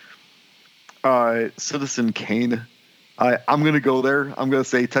 Citizen Kane. I'm going to go there. I'm going to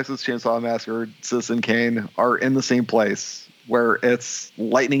say Texas Chainsaw Massacre, Citizen Kane are in the same place where it's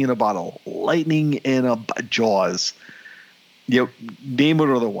lightning in a bottle, lightning in a Jaws. Name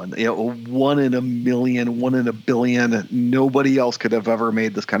another one. 1 in a million, 1 in a billion. Nobody else could have ever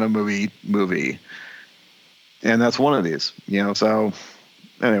made this kind of movie. And that's one of these, so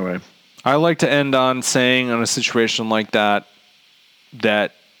anyway. I like to end on saying in a situation like that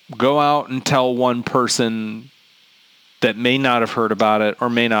go out and tell one person that may not have heard about it or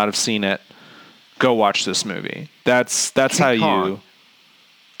may not have seen it, go watch this movie. That's King Kong.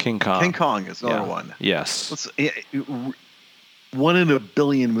 King Kong. King Kong is another one. Yes. 1 in a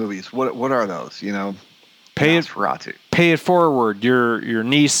billion movies. What are those? Pay it forward. Your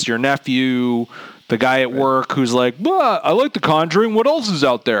niece, your nephew, the guy at work who's like, I like The Conjuring. What else is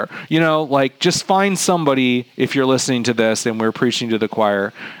out there? Just find somebody, if you're listening to this and we're preaching to the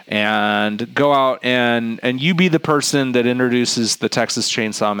choir, and go out and you be the person that introduces the Texas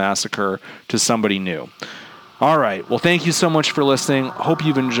Chainsaw Massacre to somebody new. All right. Well, thank you so much for listening. Hope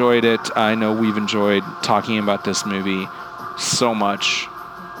you've enjoyed it. I know we've enjoyed talking about this movie so much.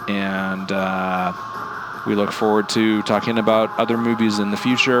 And we look forward to talking about other movies in the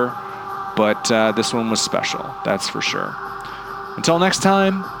future. But this one was special, that's for sure. Until next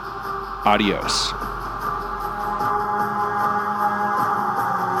time, adios.